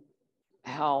to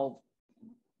how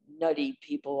nutty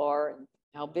people are and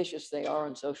how vicious they are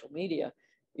on social media.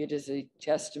 It is a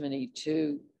testimony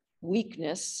to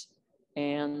weakness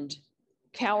and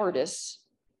cowardice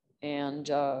and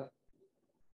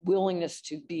willingness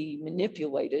to be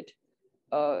manipulated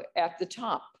at the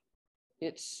top.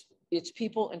 It's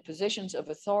people in positions of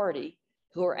authority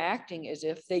who are acting as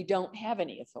if they don't have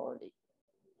any authority.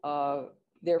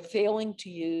 They're failing to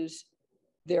use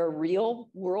their real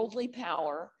worldly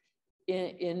power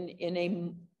in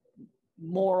a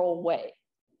moral way.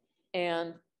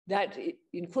 And that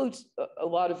includes a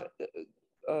lot of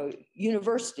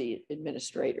university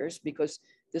administrators, because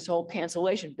this whole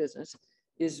cancellation business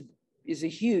is a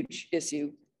huge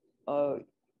issue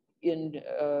in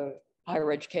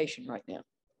higher education right now.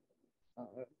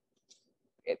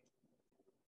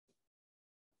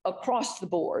 Across the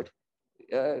board,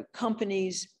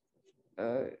 companies,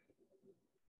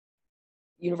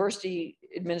 university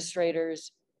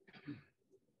administrators,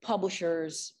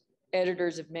 publishers,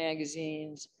 editors of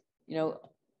magazines, you know,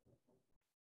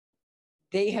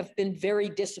 they have been very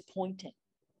disappointing.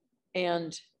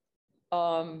 And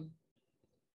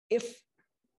if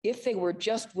they were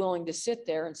just willing to sit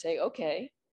there and say, okay,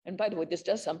 and by the way, this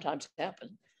does sometimes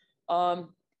happen,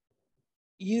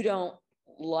 you don't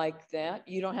like that,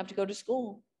 you don't have to go to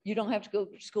school. You don't have to go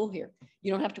to school here.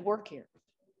 You don't have to work here.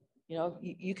 You know,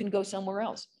 you can go somewhere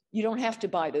else. You don't have to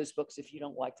buy those books if you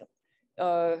don't like them.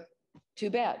 Too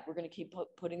bad, we're gonna keep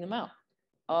putting them out.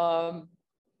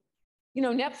 You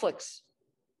know, Netflix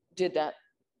did that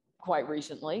quite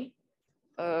recently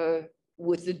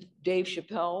with the Dave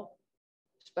Chappelle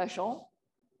special,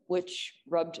 which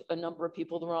rubbed a number of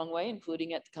people the wrong way,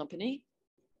 including at the company.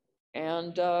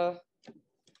 And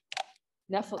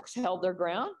Netflix held their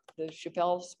ground. The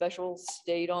Chappelle special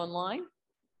stayed online.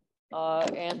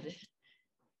 And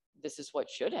this is what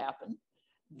should happen.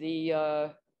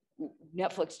 The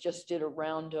Netflix just did a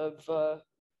round of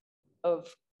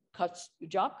cuts,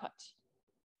 job cuts.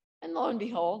 And lo and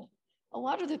behold, a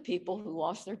lot of the people who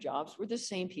lost their jobs were the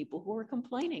same people who were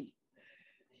complaining.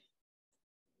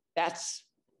 That's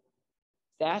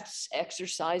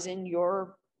exercising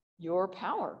your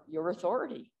power, your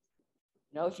authority.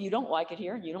 You know, if you don't like it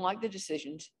here and you don't like the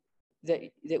decisions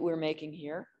that we're making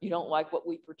here, you don't like what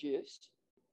we produced,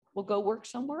 well, go work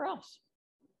somewhere else.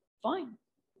 Fine.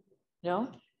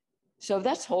 No? So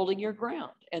that's holding your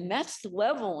ground. And that's the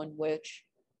level in which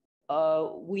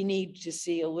we need to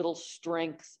see a little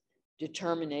strength,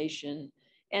 determination,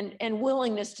 and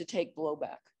willingness to take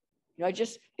blowback. You know, I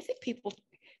think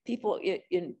people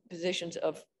in positions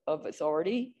of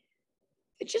authority,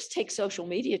 it just takes social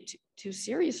media too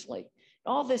seriously.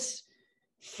 All this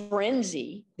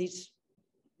frenzy, these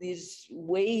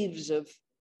waves of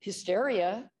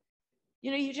hysteria,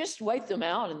 you know, you just wipe them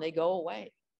out and they go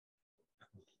away.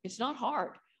 It's not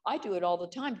hard. I do it all the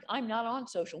time. I'm not on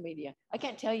social media. I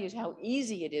can't tell you how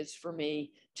easy it is for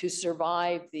me to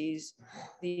survive these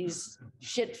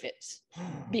shit fits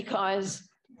because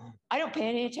I don't pay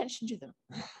any attention to them.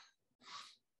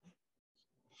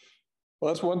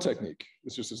 Well, that's one technique.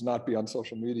 It's just is not be on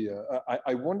social media.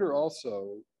 I wonder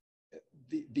also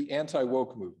the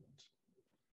anti-woke movement.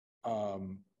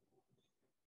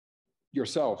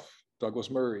 Yourself, Douglas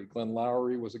Murray, Glenn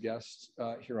Lowry was a guest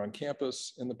here on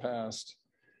campus in the past.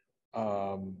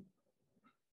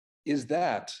 Is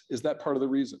that part of the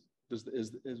reason?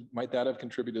 Might that have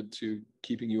contributed to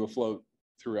keeping you afloat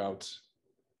throughout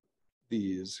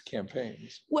these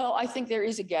campaigns? Well, I think there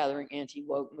is a gathering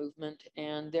anti-woke movement,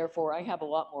 and therefore I have a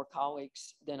lot more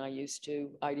colleagues than I used to.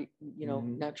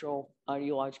 Natural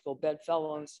ideological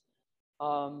bedfellows.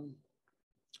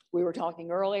 We were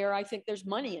talking earlier, I think there's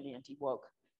money in anti-woke.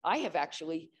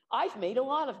 I've made a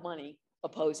lot of money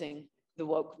opposing the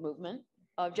woke movement,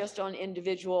 just on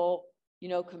individual,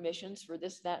 commissions for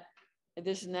this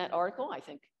and that article. I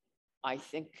think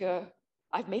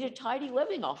I've made a tidy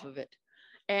living off of it.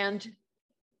 And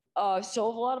so have a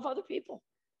lot of other people.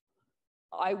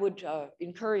 I would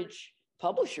encourage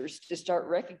publishers to start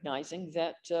recognizing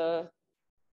that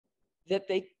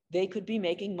they could be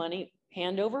making money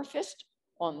hand over fist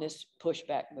on this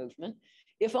pushback movement,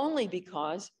 if only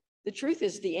because the truth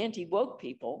is the anti-woke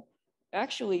people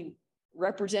actually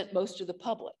represent most of the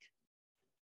public,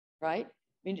 right? I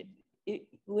mean,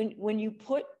 when you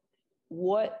put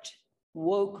what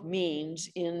woke means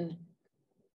in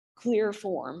clear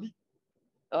form,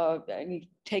 and you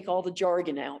take all the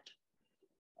jargon out,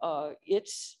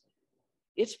 it's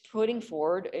putting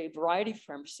forward a variety of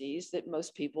premises that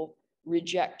most people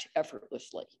reject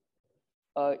effortlessly.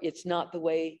 It's not the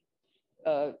way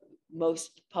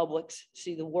most publics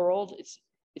see the world.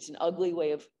 It's an ugly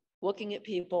way of looking at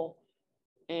people.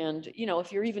 And,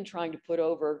 if you're even trying to put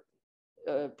over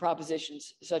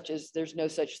propositions such as there's no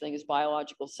such thing as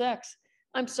biological sex,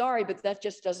 I'm sorry, but that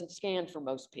just doesn't stand for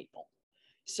most people.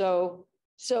 So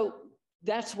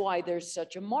that's why there's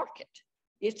such a market.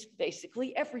 It's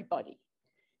basically everybody.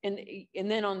 And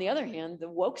then on the other hand, the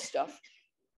woke stuff,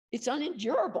 it's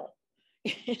unendurable.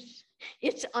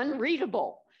 it's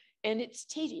unreadable and it's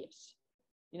tedious.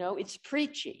 You know, it's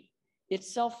preachy,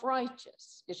 it's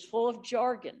self-righteous, it's full of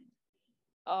jargon.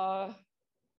 You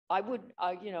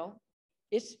know,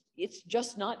 it's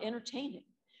just not entertaining.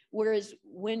 Whereas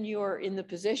when you're in the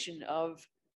position of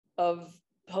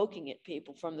poking at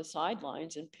people from the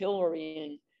sidelines and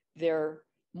pillorying their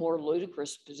more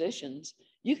ludicrous positions,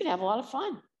 you can have a lot of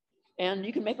fun and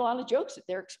you can make a lot of jokes at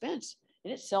their expense,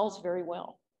 and it sells very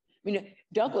well. I mean,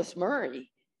 Douglas Murray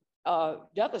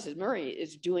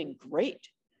is doing great.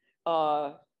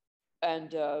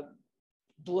 And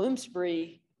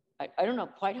Bloomsbury, I don't know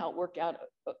quite how it worked out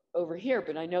over here,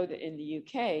 but I know that in the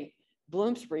UK,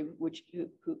 Bloomsbury,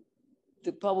 who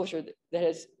the publisher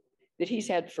that he's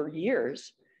had for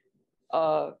years,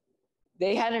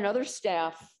 they had another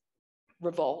staff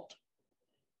revolt,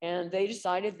 and they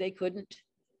decided they couldn't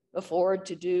afford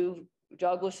to do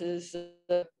Douglas's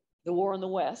The War in the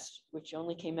West, which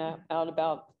only came out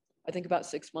about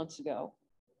 6 months ago.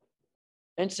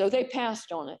 And so they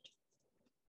passed on it.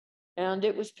 And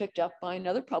it was picked up by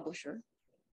another publisher,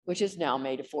 which has now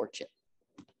made a fortune.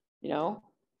 You know,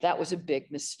 that was a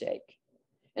big mistake.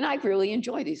 And I really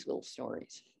enjoy these little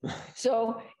stories.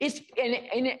 So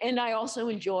and I also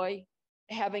enjoy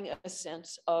having a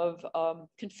sense of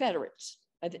Confederates.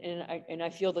 And I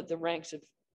feel that the ranks of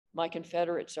my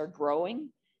Confederates are growing,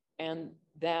 and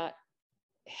that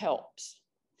helps.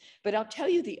 But I'll tell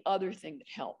you the other thing that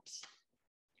helps.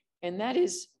 And that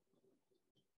is,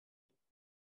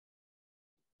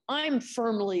 I'm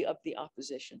firmly of the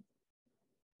opposition.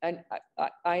 And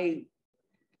I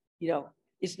you know,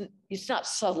 it's not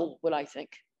subtle what I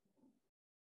think.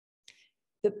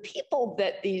 The people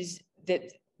that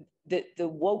the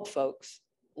woke folks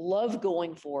love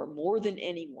going for more than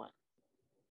anyone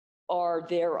are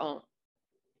their own,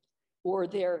 or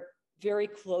their very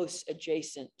close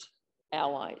adjacent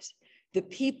allies. The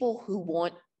people who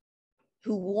want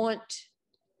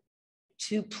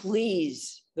to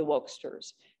please the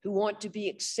wokesters, who want to be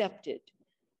accepted,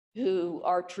 who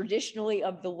are traditionally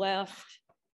of the left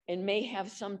and may have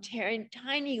some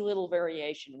tiny little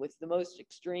variation with the most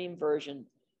extreme version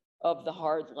of the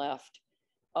hard left,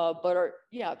 but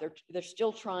they're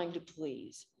still trying to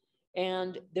please.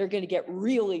 And they're going to get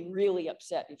really, really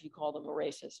upset if you call them a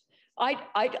racist.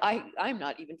 I'm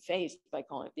not even fazed by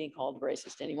being called a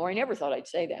racist anymore. I never thought I'd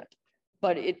say that,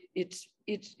 but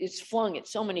it's flung at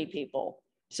so many people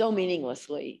so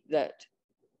meaninglessly that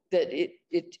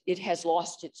it has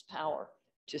lost its power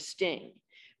to sting.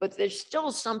 But there's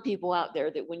still some people out there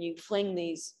that when you fling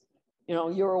these, you know,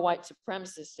 you're a white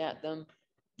supremacist at them,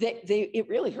 it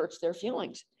really hurts their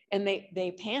feelings, and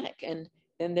they panic and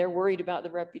they're worried about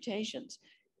their reputations.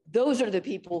 Those are the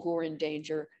people who are in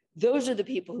danger. Those are the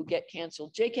people who get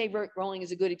canceled. J.K. Rowling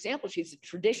is a good example. She's a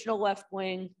traditional left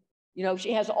wing. You know,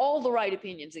 she has all the right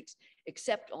opinions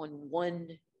except on one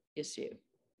issue.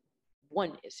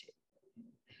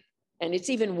 And it's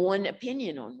even one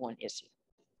opinion on one issue.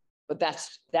 But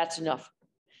that's enough.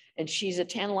 And she's a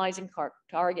tantalizing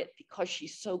target because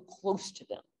she's so close to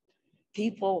them.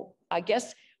 People, I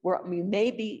guess, we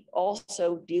may be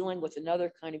also dealing with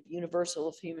another kind of universal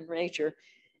of human nature.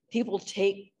 People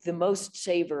take the most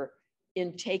savor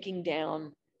in taking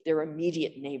down their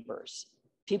immediate neighbors,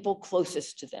 people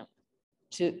closest to them,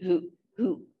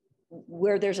 who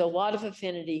where there's a lot of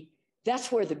affinity.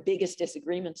 That's where the biggest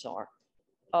disagreements are.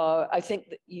 I think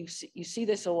that you see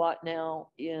this a lot now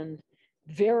in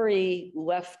very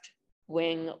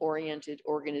left-wing oriented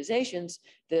organizations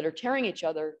that are tearing each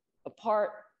other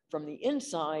apart from the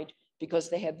inside because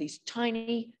they have these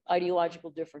tiny ideological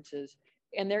differences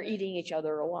and they're eating each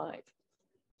other alive.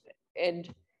 And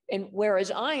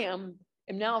whereas I am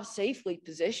now safely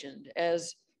positioned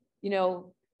as, you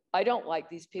know, I don't like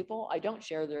these people, I don't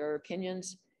share their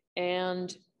opinions,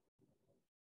 and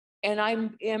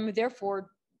therefore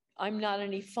I'm not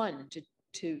any fun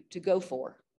to go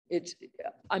for.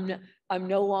 I'm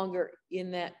no longer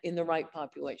in the right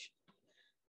population.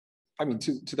 I mean,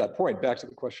 to that point, back to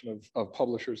the question of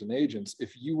publishers and agents,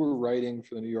 if you were writing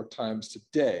for the New York Times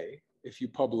today, if you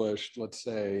published, let's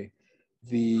say,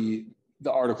 the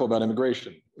article about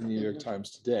immigration in the New York Times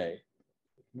today,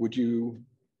 would you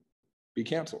be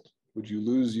canceled? Would you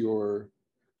lose your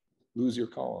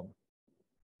column?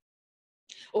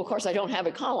 Well, of course, I don't have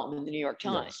a column in the New York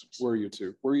Times. Yes. Were you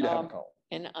to have a column?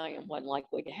 And I am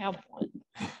unlikely to have one.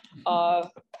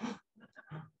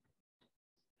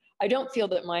 I don't feel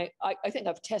that I think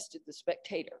I've tested the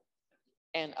Spectator,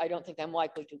 and I don't think I'm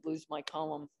likely to lose my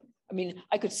column. I mean,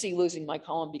 I could see losing my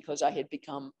column because I had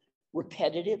become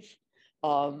repetitive.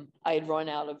 I had run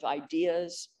out of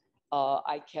ideas.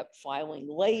 I kept filing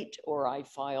late, or I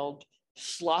filed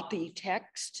sloppy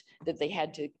text that they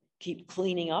had to keep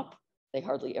cleaning up. They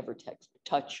hardly ever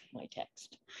touch my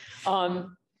text.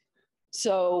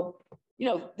 So, you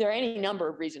know, there are any number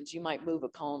of reasons you might move a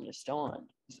columnist on.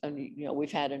 And, you know,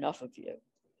 we've had enough of you.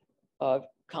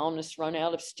 Columnists run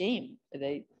out of steam. But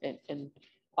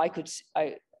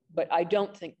I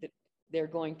don't think that they're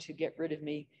going to get rid of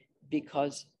me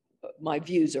because my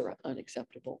views are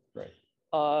unacceptable. Right.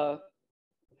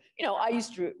 You know, I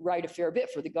used to write a fair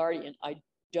bit for The Guardian. I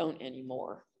don't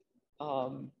anymore.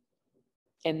 And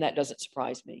that doesn't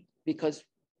surprise me because,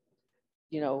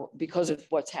 you know, because of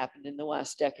what's happened in the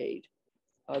last decade,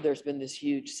 there's been this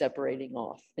huge separating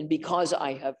off. And because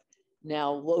I have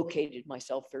now located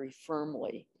myself very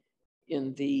firmly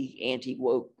in the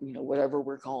anti-woke, you know, whatever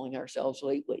we're calling ourselves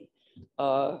lately,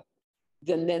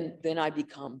 then I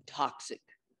become toxic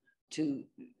to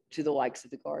the likes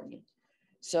of The Guardian.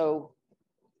 So,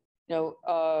 you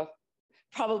know,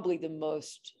 probably the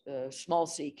most small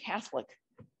c Catholic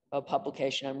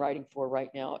publication I'm writing for right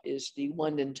now is the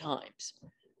London Times,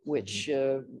 which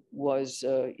was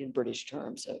in British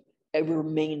terms a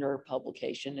Remainer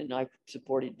publication, and I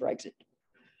supported Brexit.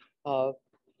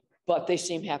 But they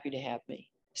seem happy to have me.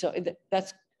 So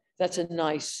that's a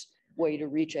nice way to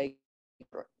reach a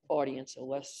audience, a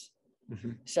less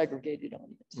segregated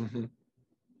audience.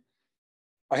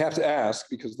 I have to ask,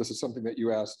 because this is something that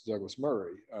you asked Douglas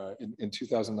Murray. In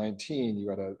 2019, you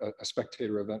had a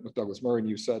Spectator event with Douglas Murray, and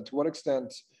you said, to what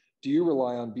extent do you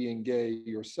rely on being gay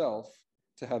yourself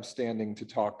to have standing to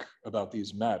talk about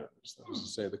these matters? That is to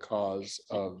say, the cause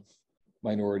of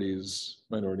minority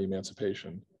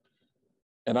emancipation.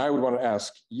 And I would want to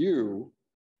ask you,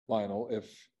 Lionel, if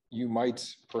you might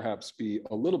perhaps be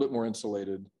a little bit more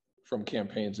insulated from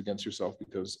campaigns against yourself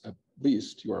because at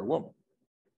least you are a woman.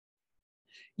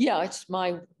 Yeah, it's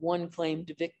my one claim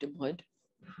to victimhood.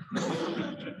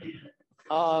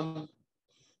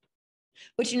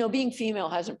 But, you know, being female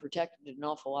hasn't protected an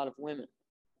awful lot of women.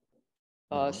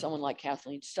 Someone like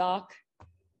Kathleen Stock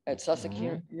at Sussex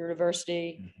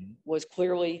University was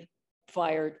clearly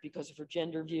fired because of her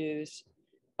gender views.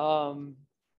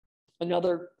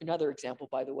 Another example,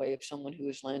 by the way, of someone who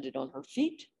has landed on her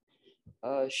feet.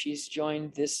 She's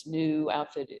joined this new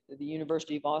outfit at the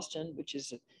University of Boston, which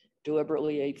is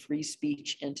deliberately a free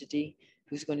speech entity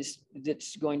that's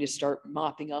going to start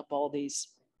mopping up all these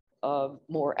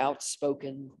more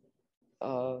outspoken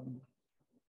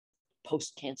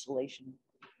post-cancellation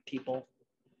people.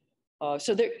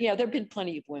 So there have been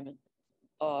plenty of women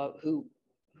who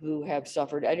have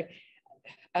suffered.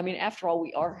 I mean, after all,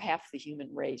 we are half the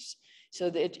human race.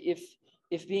 So that if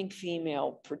being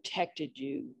female protected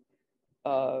you,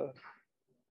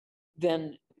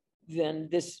 then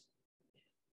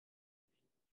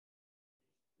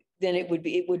it would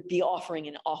be offering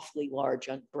an awfully large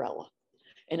umbrella.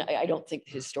 And I don't think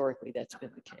historically that's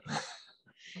been the case.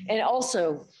 And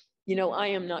also, you know, I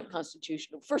am not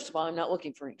constitutional. First of all, I'm not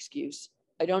looking for an excuse.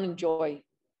 I don't enjoy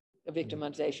a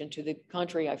victimization. To the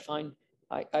contrary, I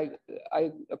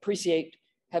appreciate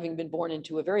having been born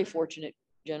into a very fortunate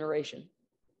generation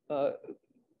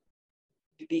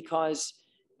because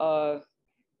the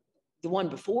one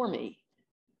before me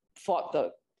fought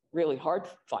the really hard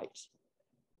fights,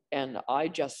 and I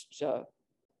just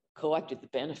collected the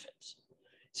benefits.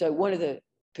 So one of those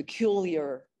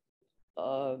peculiar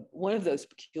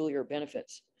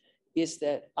benefits is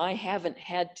that I haven't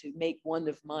had to make one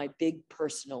of my big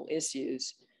personal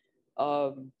issues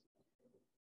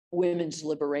women's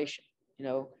liberation, you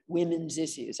know, women's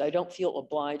issues. I don't feel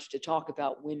obliged to talk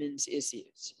about women's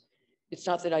issues. It's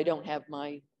not that I don't have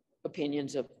my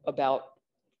opinions about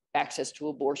access to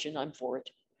abortion. I'm for it.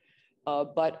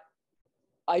 But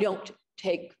I don't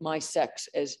take my sex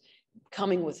as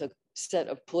coming with a set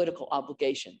of political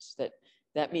obligations.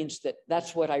 That means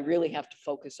that's what I really have to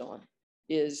focus on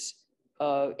is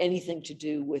anything to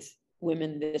do with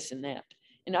women, this and that.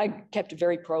 And I kept a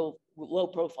very low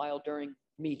profile during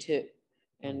Me Too.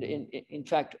 And in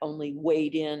fact, only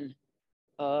weighed in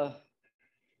a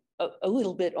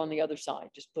little bit on the other side,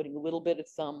 just putting a little bit of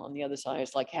thumb on the other side.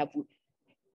 It's like,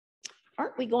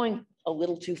 aren't we going a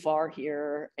little too far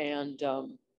here? And,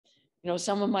 you know,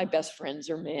 some of my best friends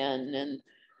are men, and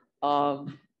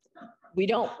we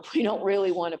don't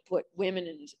really want to put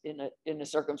women in a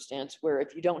circumstance where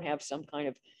if you don't have some kind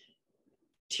of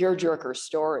tearjerker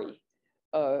story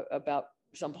about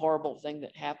some horrible thing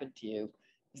that happened to you,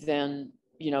 then,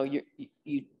 you know, you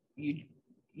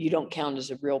don't count as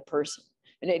a real person.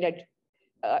 And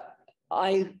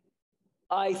I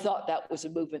thought that was a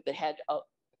movement that had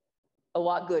a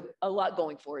lot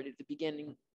going for it at the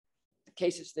beginning the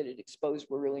cases that it exposed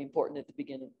were really important at the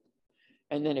beginning.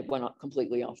 And then it went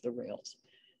completely off the rails.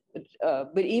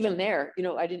 But even there, you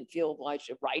know, I didn't feel obliged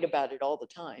to write about it all the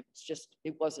time. It's just,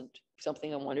 it wasn't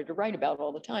something I wanted to write about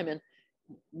all the time.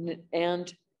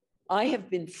 And I have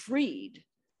been freed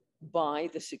by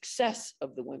the success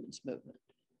of the women's movement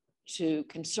to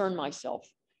concern myself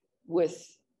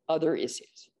with other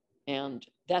issues. And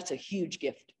that's a huge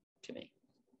gift to me.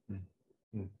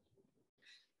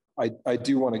 I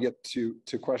do want to get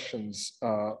to questions,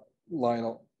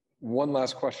 Lionel. One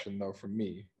last question though from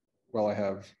me while I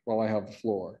have the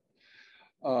floor.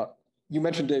 You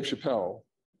mentioned Dave Chappelle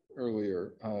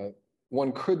earlier.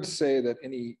 One could say that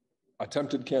any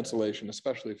attempted cancellation,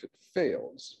 especially if it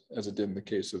fails, as it did in the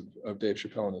case of Dave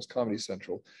Chappelle and his Comedy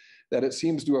Central, that it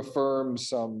seems to affirm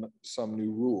some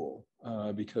new rule,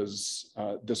 because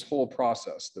this whole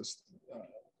process,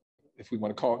 if we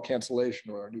want to call it cancellation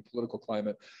or a new political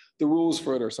climate, the rules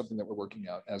for it are something that we're working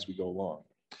out as we go along,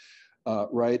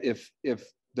 right? If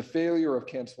the failure of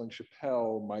canceling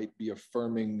Chappelle might be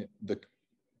affirming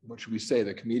what should we say,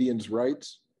 the comedian's right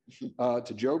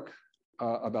to joke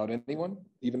about anyone,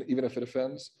 even if it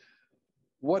offends,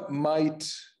 what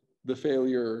might the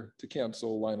failure to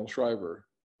cancel Lionel Shriver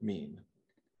mean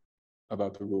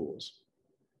about the rules?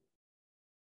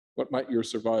 What might your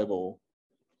survival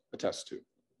attest to?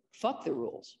 Fuck the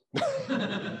rules.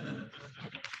 I'm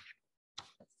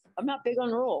not big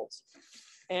on rules.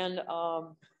 And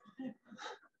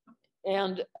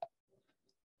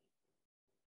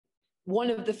one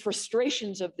of the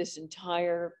frustrations of this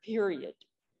entire period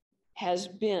has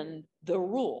been the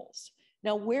rules.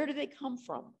 Now, where do they come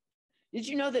from? Did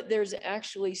you know that there's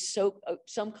actually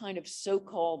some kind of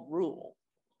so-called rule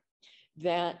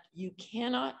that you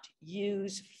cannot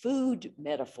use food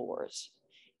metaphors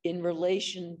in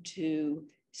relation to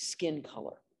skin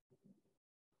color?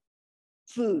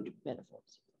 Food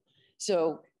metaphors.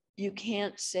 So you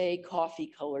can't say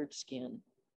coffee-colored skin.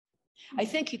 I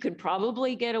think you could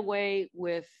probably get away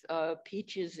with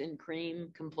peaches and cream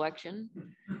complexion.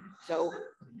 So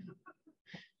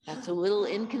that's a little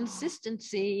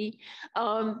inconsistency.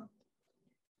 But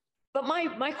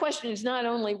my question is not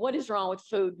only what is wrong with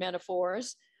food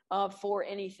metaphors for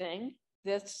anything.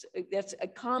 That's a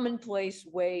commonplace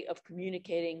way of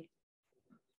communicating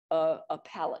a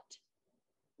palate,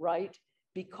 right?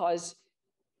 Because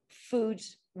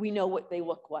foods, we know what they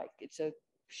look like. It's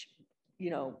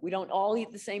we don't all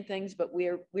eat the same things, but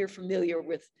we're familiar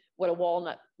with what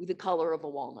with the color of a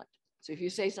walnut. So if you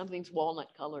say something's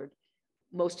walnut colored,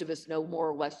 most of us know more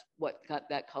or less what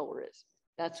that color is.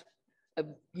 That's a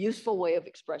useful way of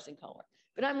expressing color.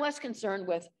 But I'm less concerned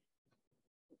with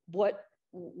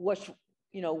what's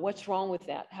wrong with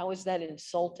that? How is that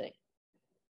insulting?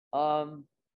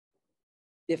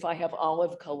 If I have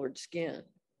olive colored skin,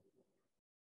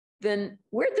 then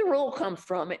where'd the rule come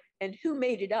from and who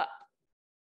made it up?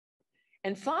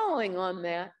 And following on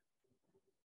that,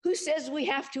 who says we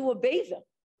have to obey them?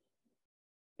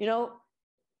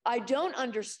 I don't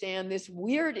understand this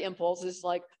weird impulse. It's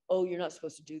like, oh, you're not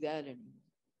supposed to do that anymore.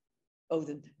 Oh,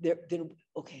 then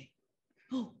okay.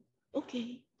 Oh,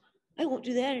 okay. I won't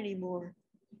do that anymore.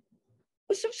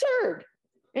 It's absurd.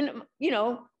 And,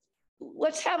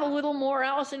 let's have a little more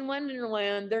Alice in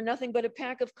Wonderland. They're nothing but a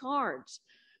pack of cards.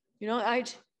 I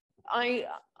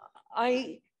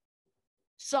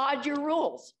sod your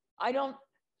rules.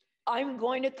 I'm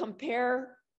going to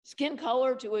compare skin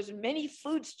color to as many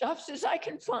foodstuffs as I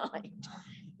can find.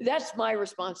 That's my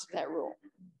response to that rule.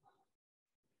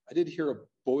 I did hear a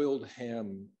boiled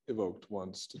ham evoked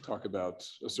once to talk about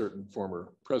a certain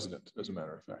former president, as a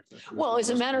matter of fact. Well, as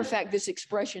a matter of fact, this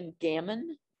expression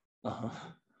gammon,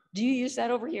 do you use that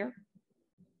over here?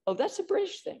 Oh, that's a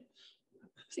British thing.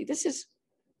 See, this is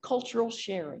cultural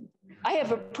sharing. I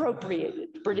have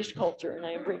appropriated British culture and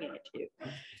I am bringing it to you.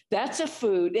 That's a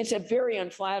food. It's a very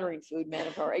unflattering food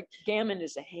metaphor. Gammon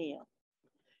is a ham.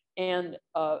 And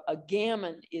a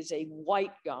gammon is a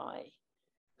white guy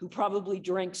who probably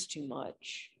drinks too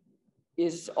much,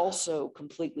 is also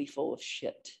completely full of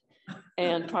shit,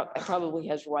 and probably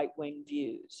has right-wing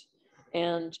views,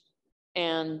 and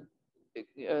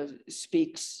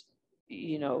speaks,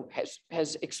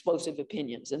 has explosive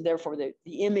opinions, and therefore the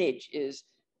image is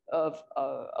of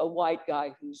a white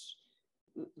guy who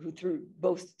through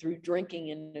drinking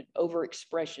and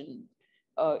overexpression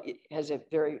has a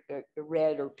very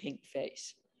red or pink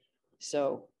face.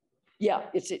 So yeah,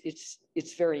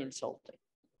 it's very insulting.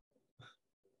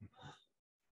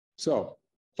 So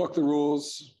fuck the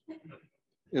rules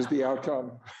is the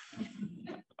outcome.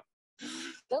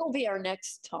 That'll be our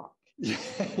next talk.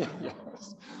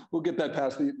 Yes. We'll get that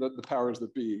past the powers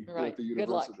that be, right. At the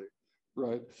university.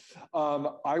 Right.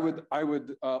 I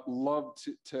would love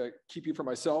to keep you for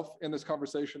myself in this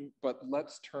conversation, but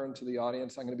let's turn to the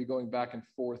audience. I'm going to be going back and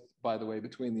forth, by the way,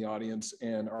 between the audience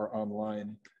and our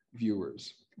online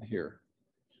viewers here.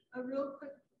 A real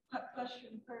quick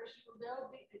question first. Will there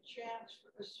be a chance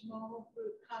for a small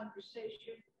group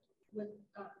conversation with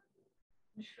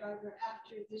Ms. Shriver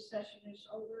after this session is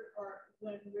over, or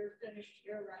when we're finished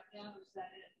here right now? Is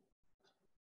that it?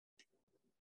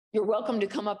 You're welcome to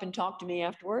come up and talk to me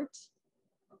afterwards.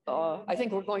 Okay. I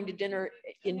think we're going to dinner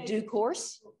in due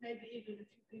course. Maybe even a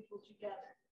few people together.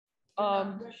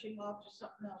 Not rushing off to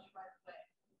something else right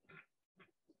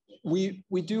away.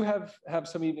 We do have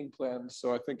some evening plans,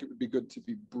 so I think it would be good to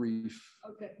be brief.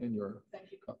 Okay. In your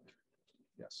thank you.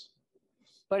 Yes.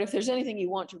 But if there's anything you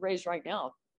want to raise right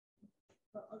now,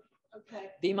 okay.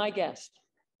 Be my guest.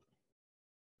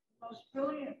 Most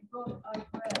brilliant book I've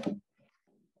read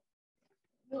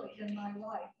really in my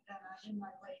life, and I'm in my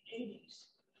late 80s,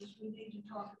 is We Need to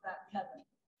Talk About Heaven.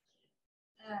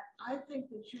 And I think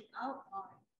that you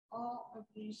outline all of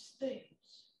these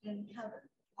things in heaven,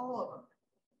 all of them.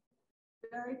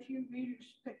 Very few readers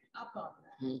picked up on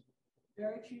that.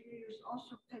 Very few readers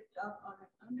also picked up on an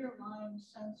underlying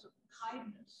sense of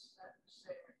kindness that was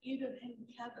there, even in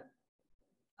heaven.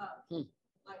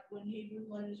 Like when he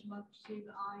wouldn't let his mother see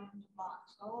the eye in the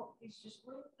box. Oh, it's just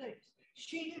little things.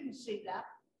 She didn't see that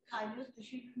kindness because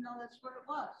she didn't know that's what it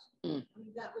was. I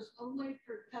mean, that was only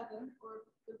for heaven or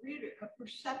the reader, a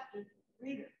perceptive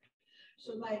reader.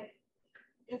 So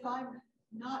if I'm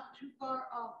not too far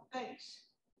off base,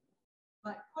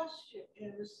 my question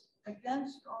is,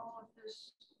 against all of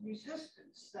this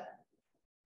resistance that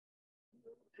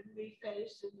we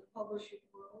face in the publishing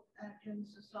world and in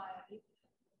society,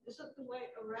 isn't the way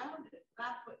around it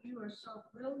back what you are so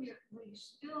brilliantly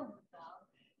skilled about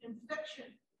in fiction,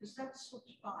 because that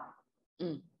slips by?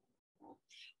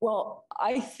 Well,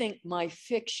 I think my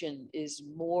fiction is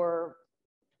more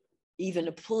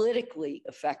even politically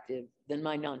effective than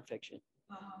my nonfiction.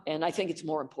 And I think it's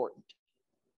more important.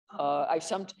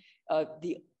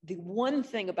 The one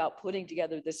thing about putting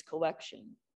together this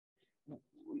collection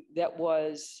that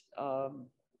was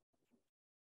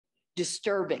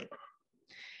disturbing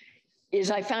is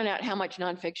I found out how much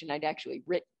nonfiction I'd actually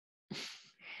written.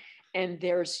 And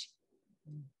there's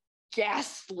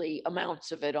ghastly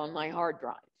amounts of it on my hard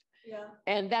drive. Yeah.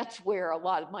 And that's where a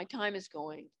lot of my time is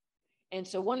going. And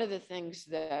so one of the things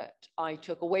that I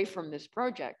took away from this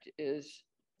project is,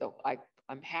 though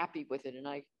I'm happy with it, and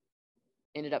I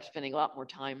ended up spending a lot more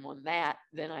time on that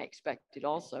than I expected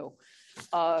also,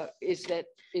 is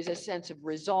a sense of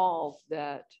resolve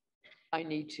that I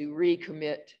need to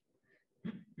recommit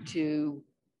to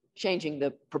changing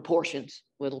the proportions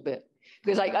a little bit.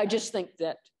 Because I just think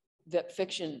that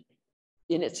fiction,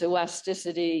 in its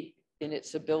elasticity, in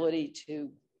its ability to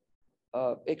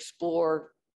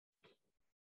explore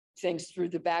things through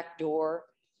the back door,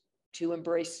 to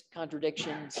embrace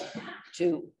contradictions,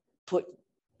 to put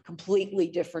completely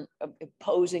different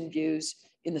opposing views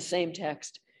in the same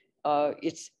text,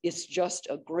 it's just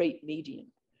a great medium,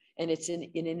 and it's in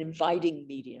an inviting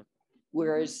medium.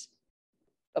 Whereas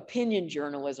opinion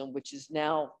journalism, which is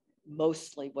now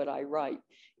mostly what I write,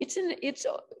 it's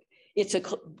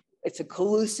a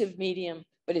collusive medium,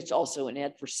 but it's also an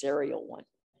adversarial one,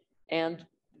 and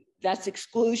that's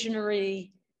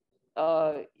exclusionary.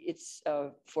 It's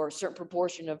for a certain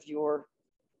proportion of your,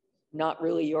 not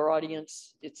really your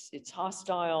audience. It's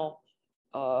hostile,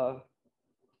 so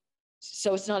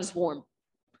it's not as warm.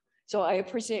 So I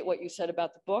appreciate what you said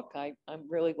about the book. I'm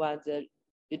really glad that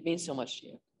it means so much to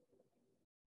you.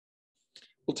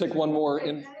 We'll take one more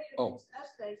in. Oh.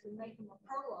 Essays and make them a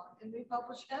prologue and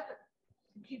republish heaven.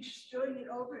 And keep just doing it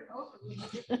over and over.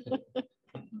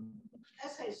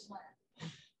 Essay slam.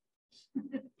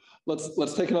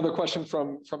 Let's take another question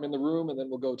from in the room, and then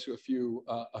we'll go to a few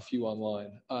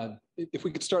online. If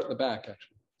we could start in the back,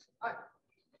 actually. Hi,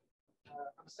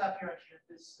 I'm a staff here on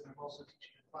campus, and I'm also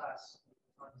teaching a class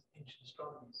on ancient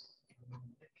astronomies.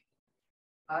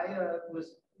 I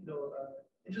was,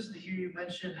 interested to hear you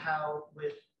mention how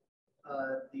with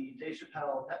the Dave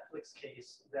Chappelle Netflix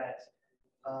case that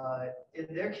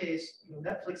in their case,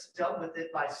 Netflix dealt with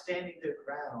it by standing their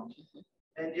ground.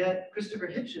 And yet, Christopher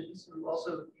Hitchens, who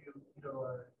also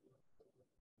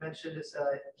mentioned, is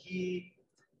he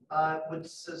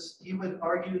would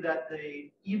argue that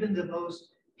even the most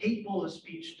hateful of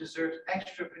speech deserves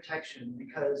extra protection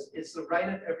because it's the right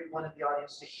of everyone in the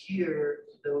audience to hear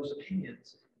those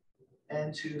opinions,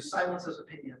 and to silence those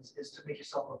opinions is to make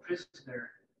yourself a prisoner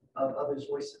of others'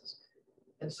 voices.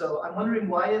 And so I'm wondering,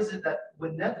 why is it that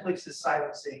when Netflix is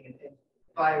silencing and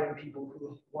firing people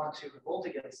who want to revolt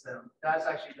against them. That's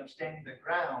actually them standing their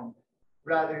ground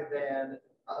rather than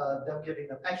them giving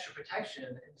them extra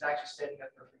protection. It's actually standing up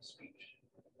for free speech.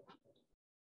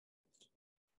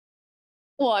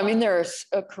 Well, I mean, there's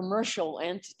a commercial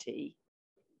entity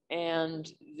and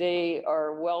they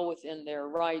are well within their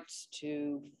rights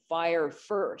to fire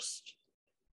first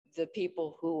the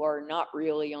people who are not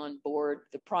really on board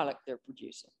the product they're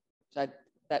producing. So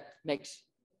that makes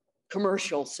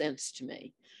commercial sense to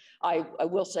me. I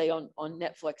will say on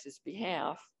Netflix's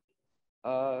behalf,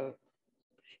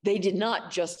 they did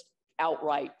not just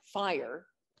outright fire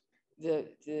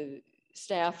the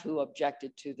staff who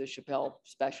objected to the Chappelle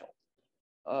special.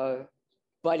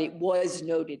 But it was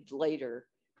noted later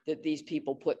that these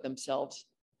people put themselves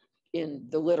in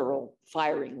the literal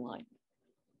firing line.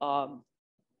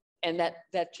 And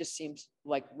that just seems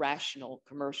like rational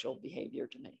commercial behavior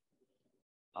to me.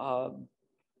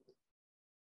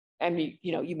 And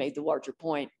you made the larger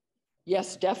point.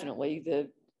 Yes, definitely.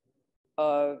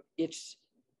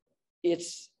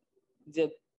 It's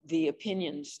the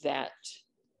opinions that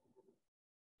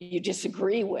you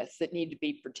disagree with that need to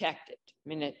be protected. I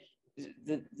mean,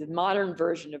 the modern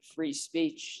version of free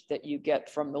speech that you get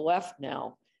from the left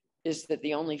now is that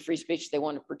the only free speech they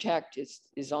want to protect is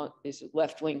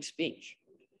left-wing speech.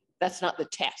 That's not the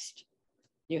test.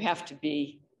 You have to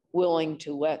be willing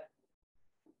to let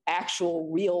actual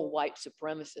real white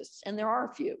supremacists, and there are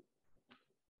a few,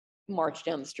 march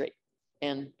down the street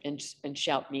and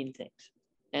shout mean things.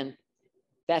 And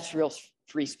that's real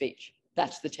free speech.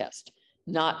 That's the test,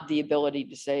 not the ability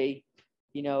to say,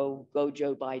 go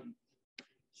Joe Biden.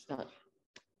 It's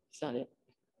not it.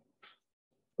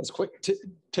 Let's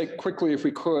take quickly, if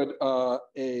we could, a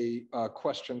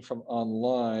question from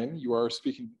online. You are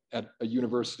speaking at a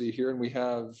university here, and we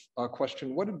have a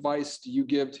question. What advice do you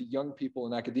give to young people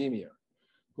in academia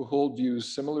who hold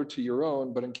views similar to your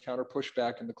own, but encounter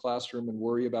pushback in the classroom and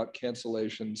worry about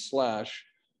cancellation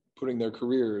 / putting their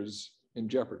careers in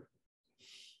jeopardy?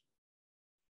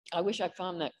 I wish I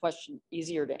found that question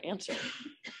easier to answer,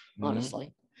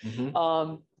 honestly. Mm-hmm.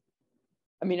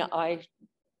 I mean, I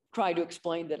try to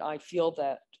explain that I feel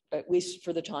that, at least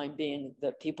for the time being,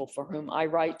 the people for whom I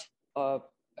write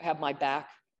have my back.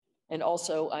 And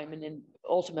also I'm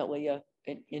ultimately an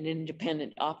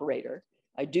independent operator.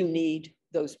 I do need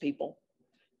those people,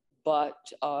 but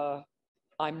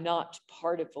I'm not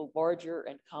part of a larger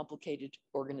and complicated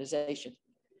organization.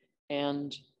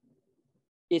 And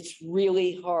it's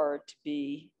really hard to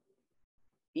be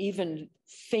even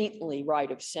faintly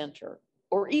right of center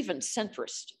or even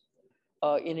centrist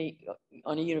on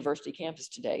a university campus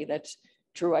today. That's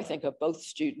true, I think, of both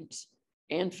students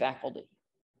and faculty.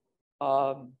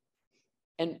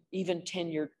 And even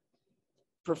tenured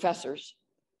professors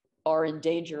are in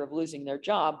danger of losing their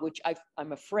job, which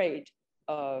I'm afraid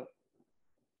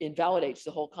invalidates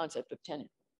the whole concept of tenure.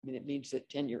 I mean, it means that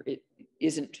tenure it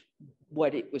isn't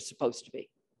what it was supposed to be.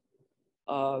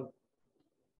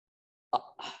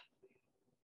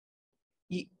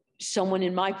 Someone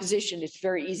in my position, it's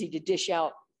very easy to dish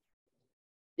out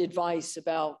advice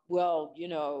about, well,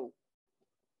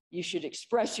 you should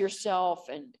express yourself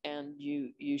and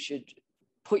you should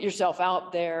put yourself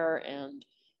out there and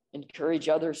encourage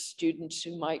other students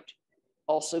who might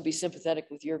also be sympathetic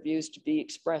with your views to be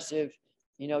expressive,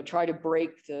 try to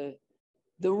break the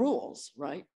rules,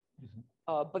 right?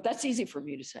 Mm-hmm. But that's easy for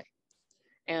me to say.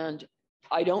 And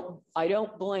I don't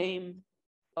blame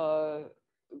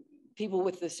people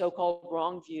with the so-called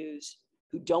wrong views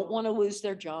who don't want to lose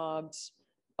their jobs,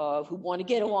 who want to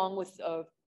get along with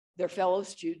their fellow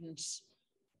students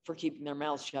for keeping their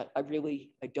mouths shut. I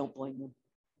don't blame them.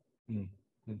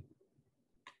 Mm-hmm.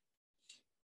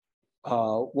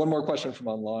 One more question from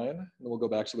online, and then we'll go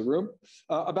back to the room.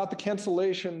 About the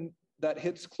cancellation that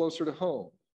hits closer to home.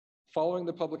 Following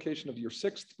the publication of your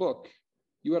 6th book,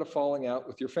 you had a falling out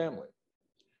with your family.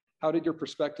 How did your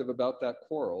perspective about that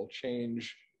quarrel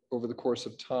change over the course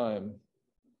of time?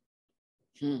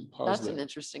 That's an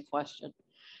interesting question.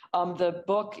 The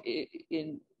book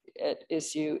at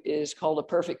issue is called A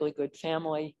Perfectly Good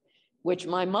Family, which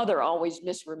my mother always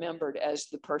misremembered as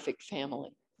The Perfect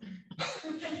Family.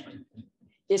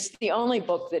 It's the only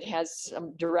book that has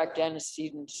some direct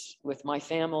antecedents with my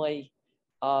family.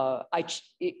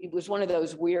 It was one of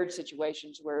those weird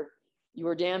situations where you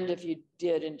were damned if you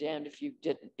did and damned if you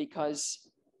didn't, because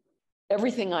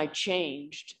everything I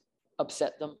changed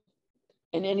upset them,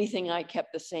 and anything I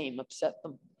kept the same upset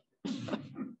them.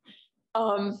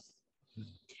 And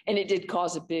it did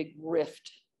cause a big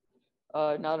rift,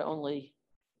 not only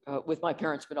with my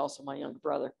parents, but also my younger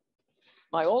brother.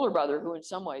 My older brother, who in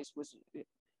some ways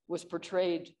was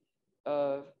portrayed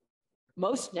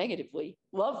most negatively,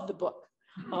 loved the book.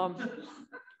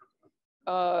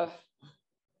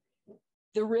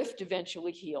 The rift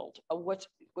eventually healed. What's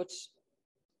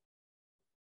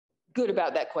good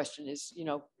about that question is, you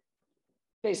know,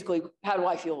 basically, how do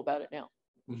I feel about it now?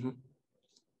 Mm-hmm.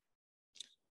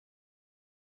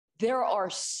 There are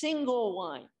single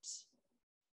lines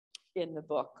in the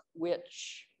book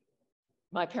which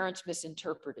my parents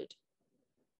misinterpreted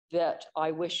that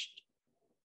I wished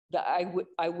that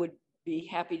I would be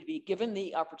happy to be given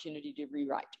the opportunity to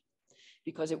rewrite,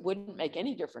 because it wouldn't make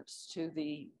any difference to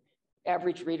the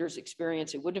average reader's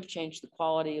experience. It wouldn't have changed the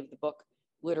quality of the book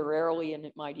literarily, and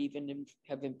it might even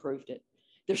have improved it.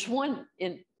 There's one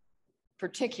in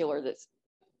particular that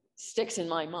sticks in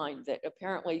my mind that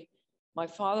apparently my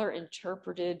father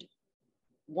interpreted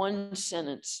one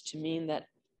sentence to mean that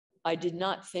I did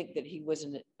not think that he was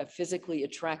a physically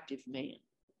attractive man,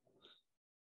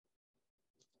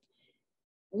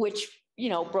 which, you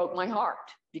know, broke my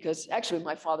heart, because actually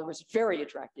my father was a very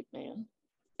attractive man.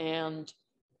 And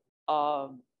I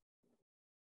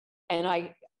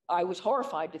was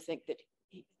horrified to think that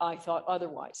I thought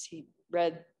otherwise. He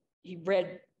read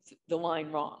the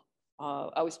line wrong.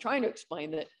 I was trying to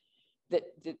explain that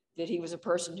he was a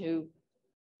person who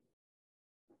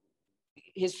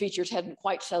his features hadn't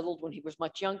quite settled when he was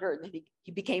much younger, and then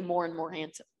he became more and more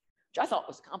handsome, which I thought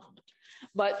was a compliment.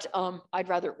 But I'd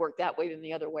rather it work that way than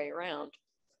the other way around,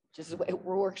 just the way it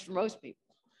works for most people.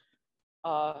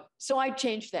 So I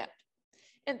changed that.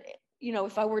 And, you know,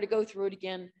 if I were to go through it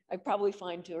again, I'd probably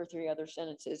find 2 or 3 other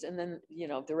sentences, and then, you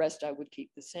know, the rest I would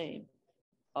keep the same.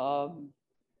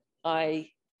 I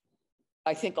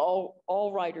think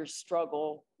all writers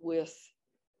struggle with,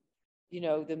 you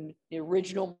know, the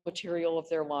original material of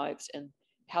their lives and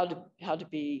how to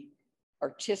be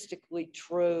artistically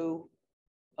true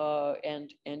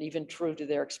and even true to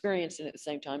their experience, and at the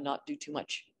same time not do too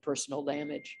much personal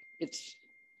damage.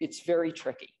 It's very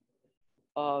tricky.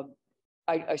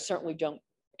 I certainly don't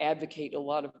advocate a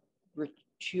lot of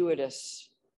gratuitous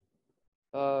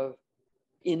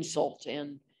insult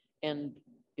and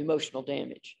emotional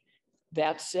damage.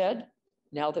 That said,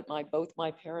 now that both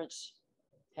my parents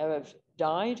have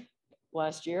died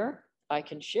last year, I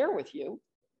can share with you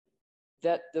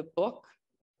that the book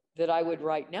that I would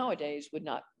write nowadays would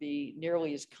not be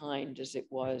nearly as kind as it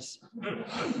was in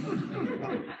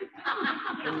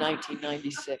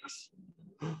 1996.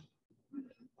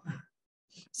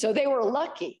 So they were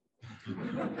lucky.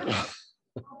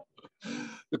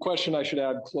 The question I should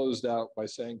add closed out by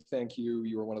saying, thank you.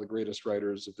 You are one of the greatest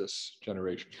writers of this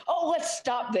generation. Oh, let's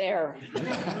stop there.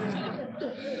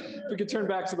 We could turn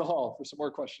back to the hall for some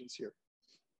more questions here.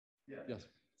 Yeah. Yes.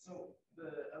 So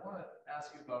I want to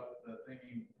ask you about the thing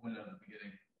you pointed out at the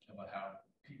beginning about how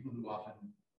people who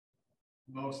often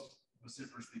most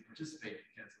vociferously participate in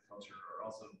cancel culture are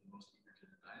also the most eager to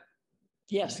deny it.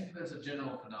 Yes. I think there's a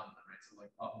general phenomenon, right? So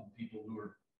like often people who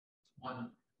are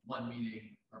one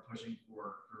meeting are pushing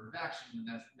for affirmative action, and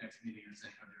next meeting are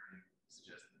saying, how dare you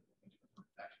suggest that we do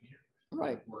affirmative action here?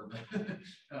 Right. Or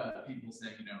people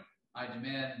saying, you know, I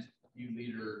demand you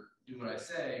leader do what I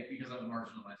say because I'm a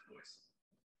marginalized voice.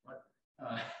 What?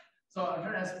 So I'm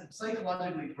trying to ask,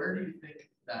 psychologically, where do you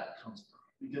think that comes from?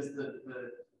 Because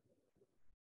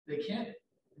they can't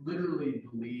literally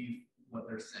believe what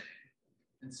they're saying,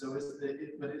 and so is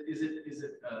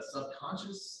it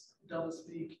subconscious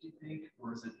doublespeak, do you think,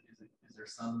 or is there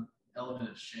some element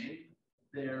of shame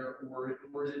there, or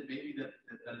is it maybe that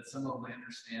it's somehow we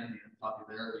understand the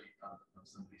unpopularity of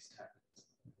some of these tactics?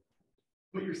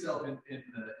 Put yourself in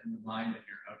the mind of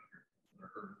your out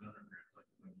group or another group, like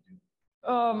what you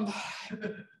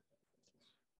do.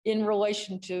 In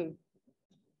relation to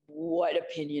what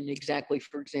opinion exactly,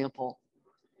 for example?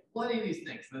 Well, any of these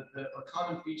things. A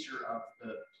common feature of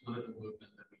the political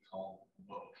movement that we call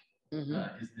woke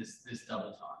is this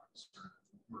double talk.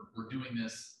 We're doing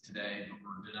this today, but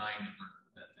we're denying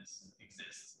that this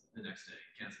exists the next day.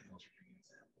 Cancel culture being an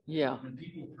example. Yeah. When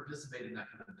people participate in that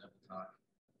kind of double talk,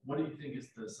 what do you think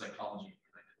is the psychology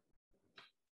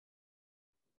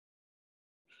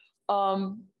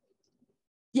behind it?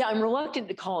 Yeah, I'm reluctant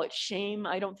to call it shame.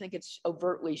 I don't think it's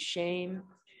overtly shame.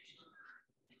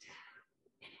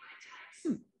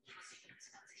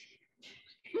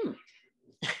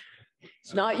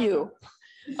 It's not you.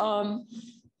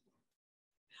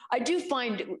 I do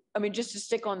find, I mean, just to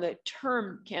stick on the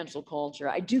term cancel culture,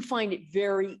 I do find it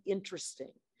very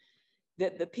interesting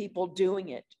that the people doing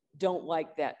it don't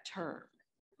like that term.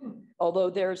 Although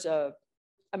there's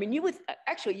I mean, you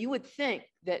would think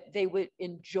that they would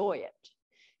enjoy it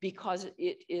because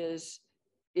it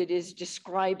is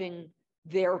describing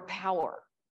their power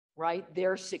right?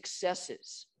 Their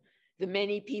successes, the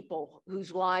many people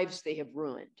whose lives they have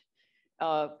ruined,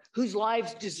 whose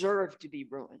lives deserve to be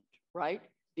ruined, right?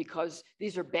 Because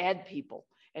these are bad people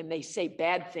and they say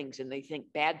bad things and they think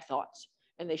bad thoughts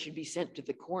and they should be sent to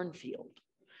the cornfield.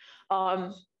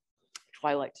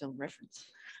 Twilight Zone reference.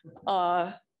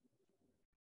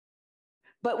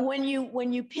 But when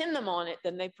you pin them on it,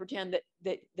 then they pretend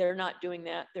that they're not doing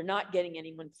that. They're not getting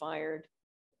anyone fired.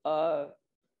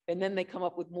 And then they come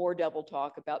up with more double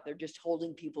talk about they're just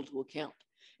holding people to account.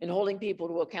 And holding people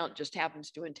to account just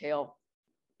happens to entail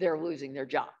they're losing their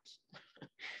jobs.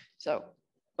 So,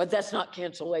 but that's not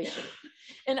cancellation.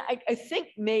 And I think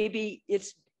maybe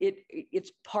it's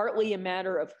partly a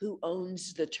matter of who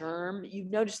owns the term. You've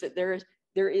noticed that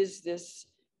there is this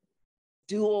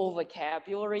dual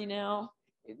vocabulary now.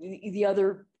 The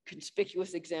other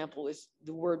conspicuous example is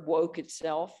the word woke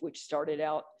itself, which started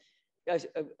out as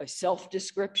a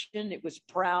self-description. It was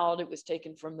proud. It was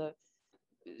taken from the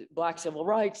Black Civil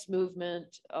Rights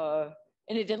Movement.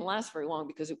 And it didn't last very long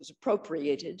because it was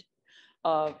appropriated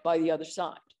by the other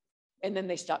side. And then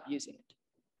they stopped using it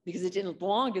because it didn't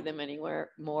belong to them anywhere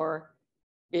more.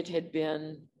 It had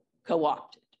been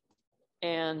co-opted.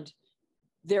 And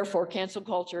therefore, cancel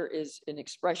culture is an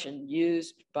expression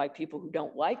used by people who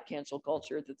don't like cancel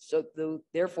culture.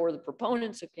 Therefore, the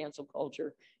proponents of cancel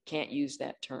culture can't use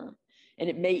that term. And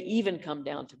it may even come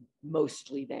down to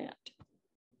mostly that.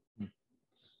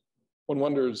 One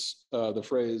wonders the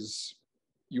phrase,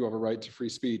 "You have a right to free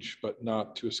speech, but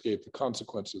not to escape the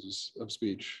consequences of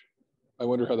speech." I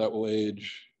wonder how that will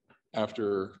age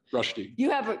after Rushdie.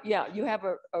 You have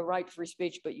a right to free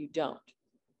speech, but you don't.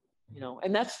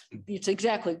 And it's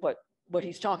exactly what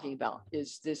he's talking about,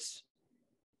 is this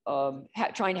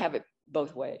trying to have it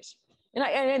both ways.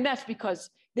 And that's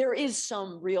because there is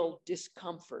some real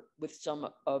discomfort with some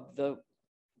of the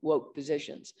woke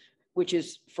positions, which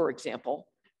is, for example,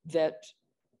 that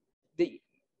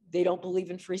they don't believe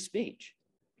in free speech,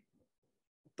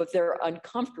 but they're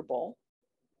uncomfortable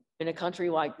in a country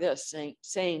like this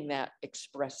saying that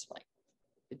expressly.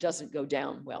 It doesn't go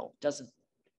down well. It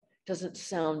doesn't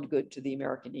sound good to the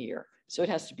American ear. So it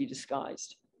has to be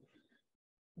disguised.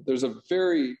 There's a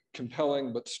very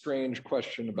compelling but strange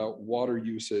question about water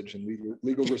usage and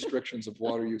legal restrictions of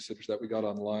water usage that we got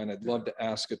online. I'd love to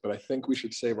ask it, but I think we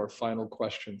should save our final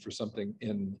question for something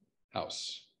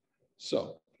in-house.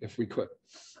 So if we could.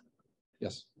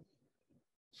 Yes.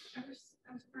 I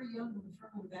was very young when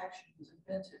affirmative action was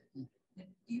invented. And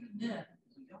even then,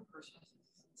 as a young person, I think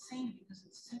it's insane because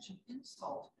it's such an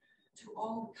insult to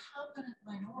all the competent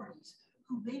minorities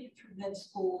who made it through med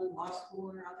school and law school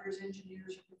and are others,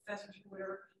 engineers or professors or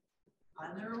whatever,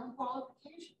 on their own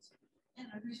qualifications. And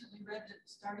I recently read that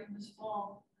starting this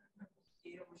fall,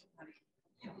 Yale or somebody,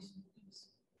 it was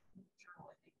a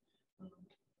journal, I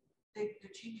think,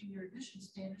 they're changing their admission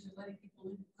standards and letting people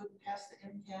in who couldn't pass the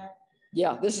MCAT.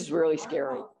 Yeah, this is really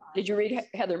scary. Did you read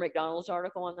Heather McDonald's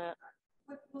article on that?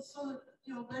 Well, so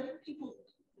letting people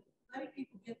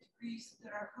get degrees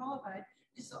that are qualified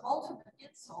is the ultimate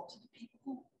insult to the people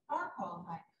who are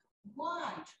qualified.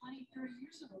 Why, 20, 30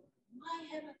 years ago, why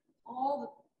haven't all the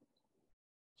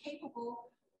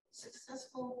capable,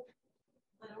 successful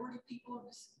minority people in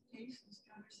this case, in this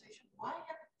conversation, why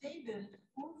haven't they been at the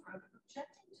forefront of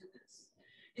objecting to this?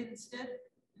 And instead,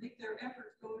 make their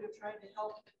efforts go to trying to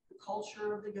help the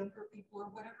culture of the younger people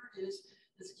or whatever it is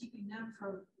that's keeping them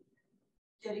from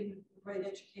getting the right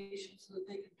education so that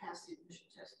they can pass the admission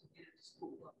test and get into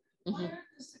school. Why aren't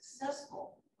the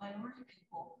successful minority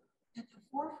people at the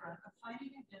forefront of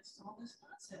fighting against all this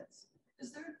nonsense?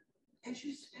 Is there, as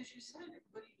you said,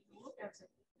 everybody you look at and say,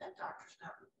 that doctor's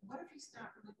not, what if he's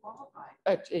not really qualified?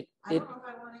 I don't know if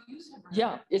I want to use him.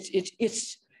 Yeah,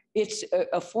 it's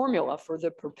a formula for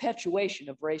the perpetuation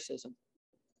of racism,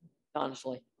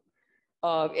 honestly.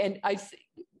 And I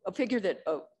figure that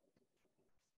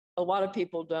a lot of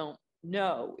people don't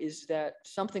know is that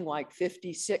something like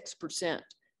 56%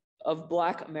 of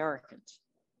Black Americans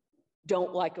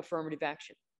don't like affirmative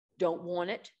action, don't want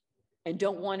it, and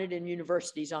don't want it in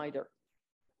universities either.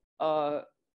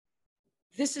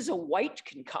 This is a white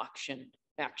concoction,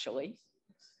 actually.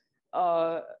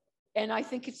 And I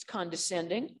think it's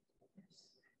condescending.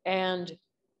 And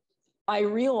I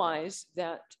realize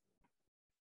that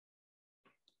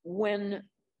when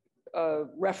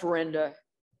referenda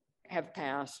have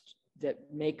passed that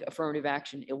make affirmative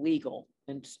action illegal,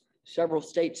 and several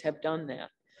states have done that,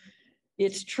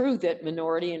 it's true that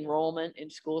minority enrollment in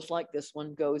schools like this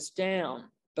one goes down,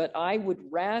 but I would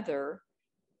rather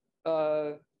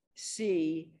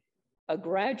see a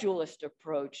gradualist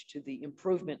approach to the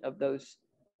improvement of those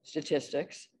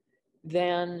statistics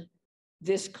than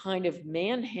this kind of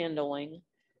manhandling,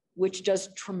 which does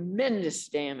tremendous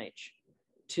damage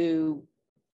to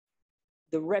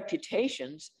the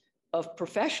reputations of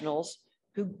professionals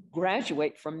who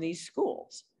graduate from these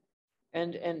schools.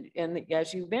 And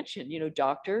as you mentioned, you know,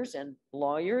 doctors and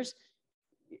lawyers,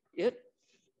 it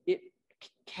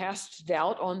casts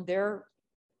doubt on their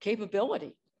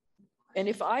capability. And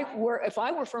if I were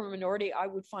from a minority, I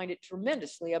would find it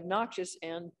tremendously obnoxious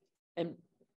and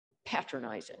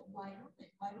patronizing. Why don't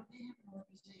they? Why don't they have an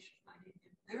organization fighting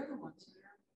them? They're the ones that are.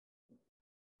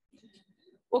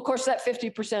 Well, of course, that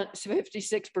 50%,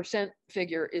 56%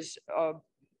 figure is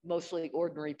mostly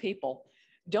ordinary people.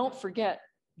 Don't forget,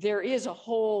 there is a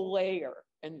whole layer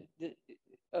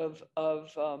of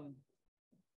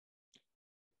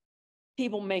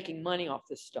people making money off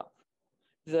this stuff.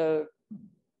 The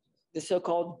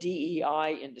so-called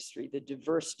DEI industry, the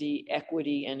diversity,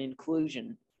 equity, and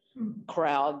inclusion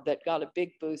crowd that got a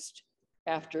big boost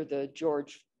after the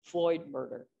George Floyd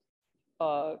murder.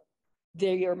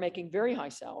 They are making very high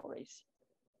salaries.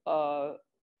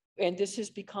 And this has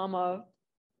become a,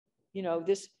 you know,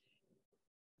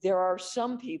 there are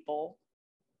some people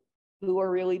who are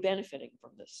really benefiting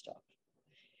from this stuff.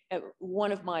 And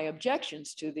one of my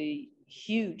objections to the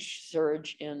huge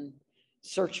surge in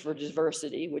search for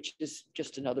diversity, which is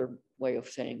just another way of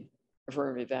saying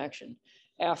affirmative action,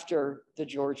 after the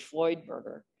George Floyd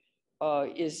murder,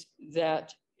 is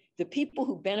that the people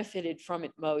who benefited from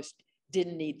it most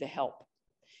didn't need the help.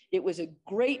 It was a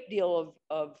great deal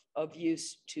of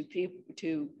use to people,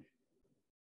 to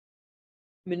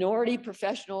minority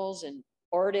professionals and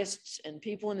artists and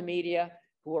people in the media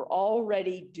who are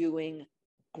already doing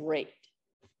great,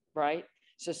 right?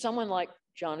 So someone like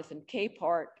Jonathan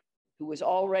Capehart, who was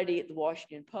already at the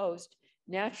Washington Post,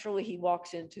 naturally he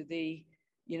walks into the,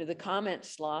 you know, the comment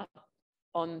slot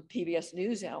on PBS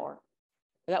NewsHour.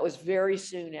 That was very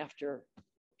soon after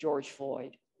George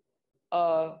Floyd.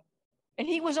 And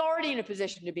he was already in a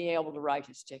position to be able to write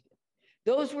his ticket.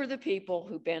 Those were the people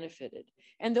who benefited.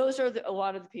 And those are a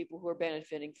lot of the people who are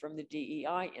benefiting from the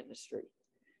DEI industry.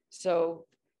 So,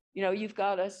 you know, you've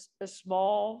got a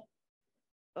small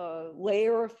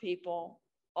layer of people,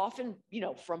 often, you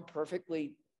know, from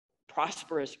perfectly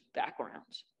prosperous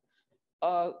backgrounds,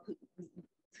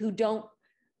 who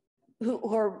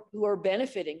are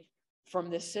benefiting from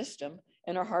this system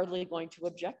and are hardly going to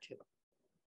object to it.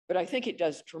 But I think it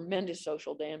does tremendous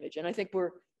social damage. And I think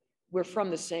we're from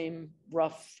the same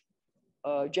rough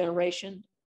generation.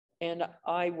 And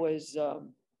I was,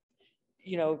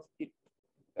 you know,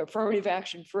 affirmative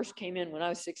action first came in when I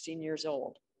was 16 years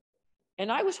old. And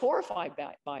I was horrified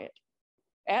by it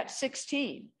at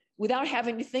 16 without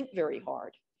having to think very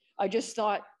hard. I just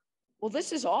thought, well,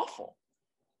 this is awful.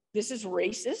 This is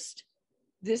racist.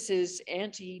 This is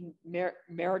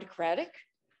anti-meritocratic.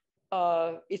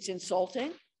 It's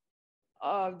insulting.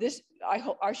 I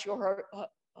sure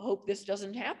hope this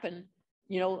doesn't happen.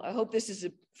 You know, I hope this is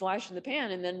a flash in the pan.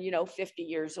 And then, you know, 50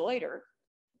 years later,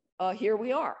 here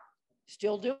we are,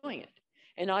 still doing it.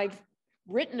 And I've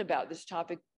written about this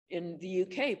topic in the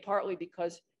UK, partly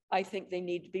because I think they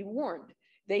need to be warned.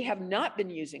 They have not been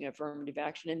using affirmative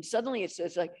action. And suddenly it's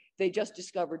like they just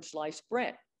discovered sliced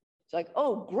bread. It's like,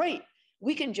 oh, great.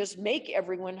 We can just make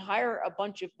everyone hire a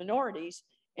bunch of minorities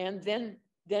and then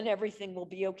everything will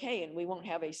be okay and we won't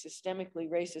have a systemically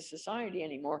racist society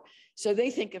anymore. So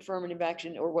they think affirmative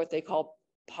action, or what they call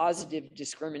positive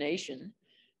discrimination,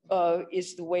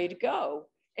 is the way to go.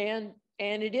 And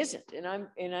it isn't. And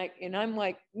I'm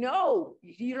like, no,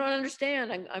 you don't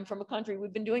understand. I'm from a country,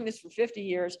 we've been doing this for 50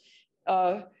 years.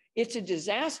 It's a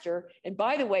disaster. And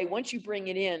by the way, once you bring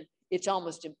it in, it's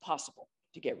almost impossible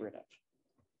to get rid of.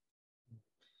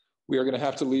 We are going to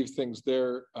have to leave things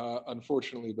there,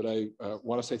 unfortunately, but I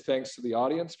want to say thanks to the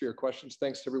audience for your questions.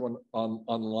 Thanks to everyone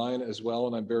online as well.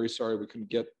 And I'm very sorry we couldn't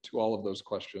get to all of those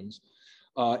questions.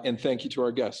 And thank you to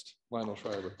our guest, Lionel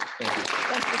Shriver. Thank you.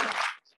 Thank you.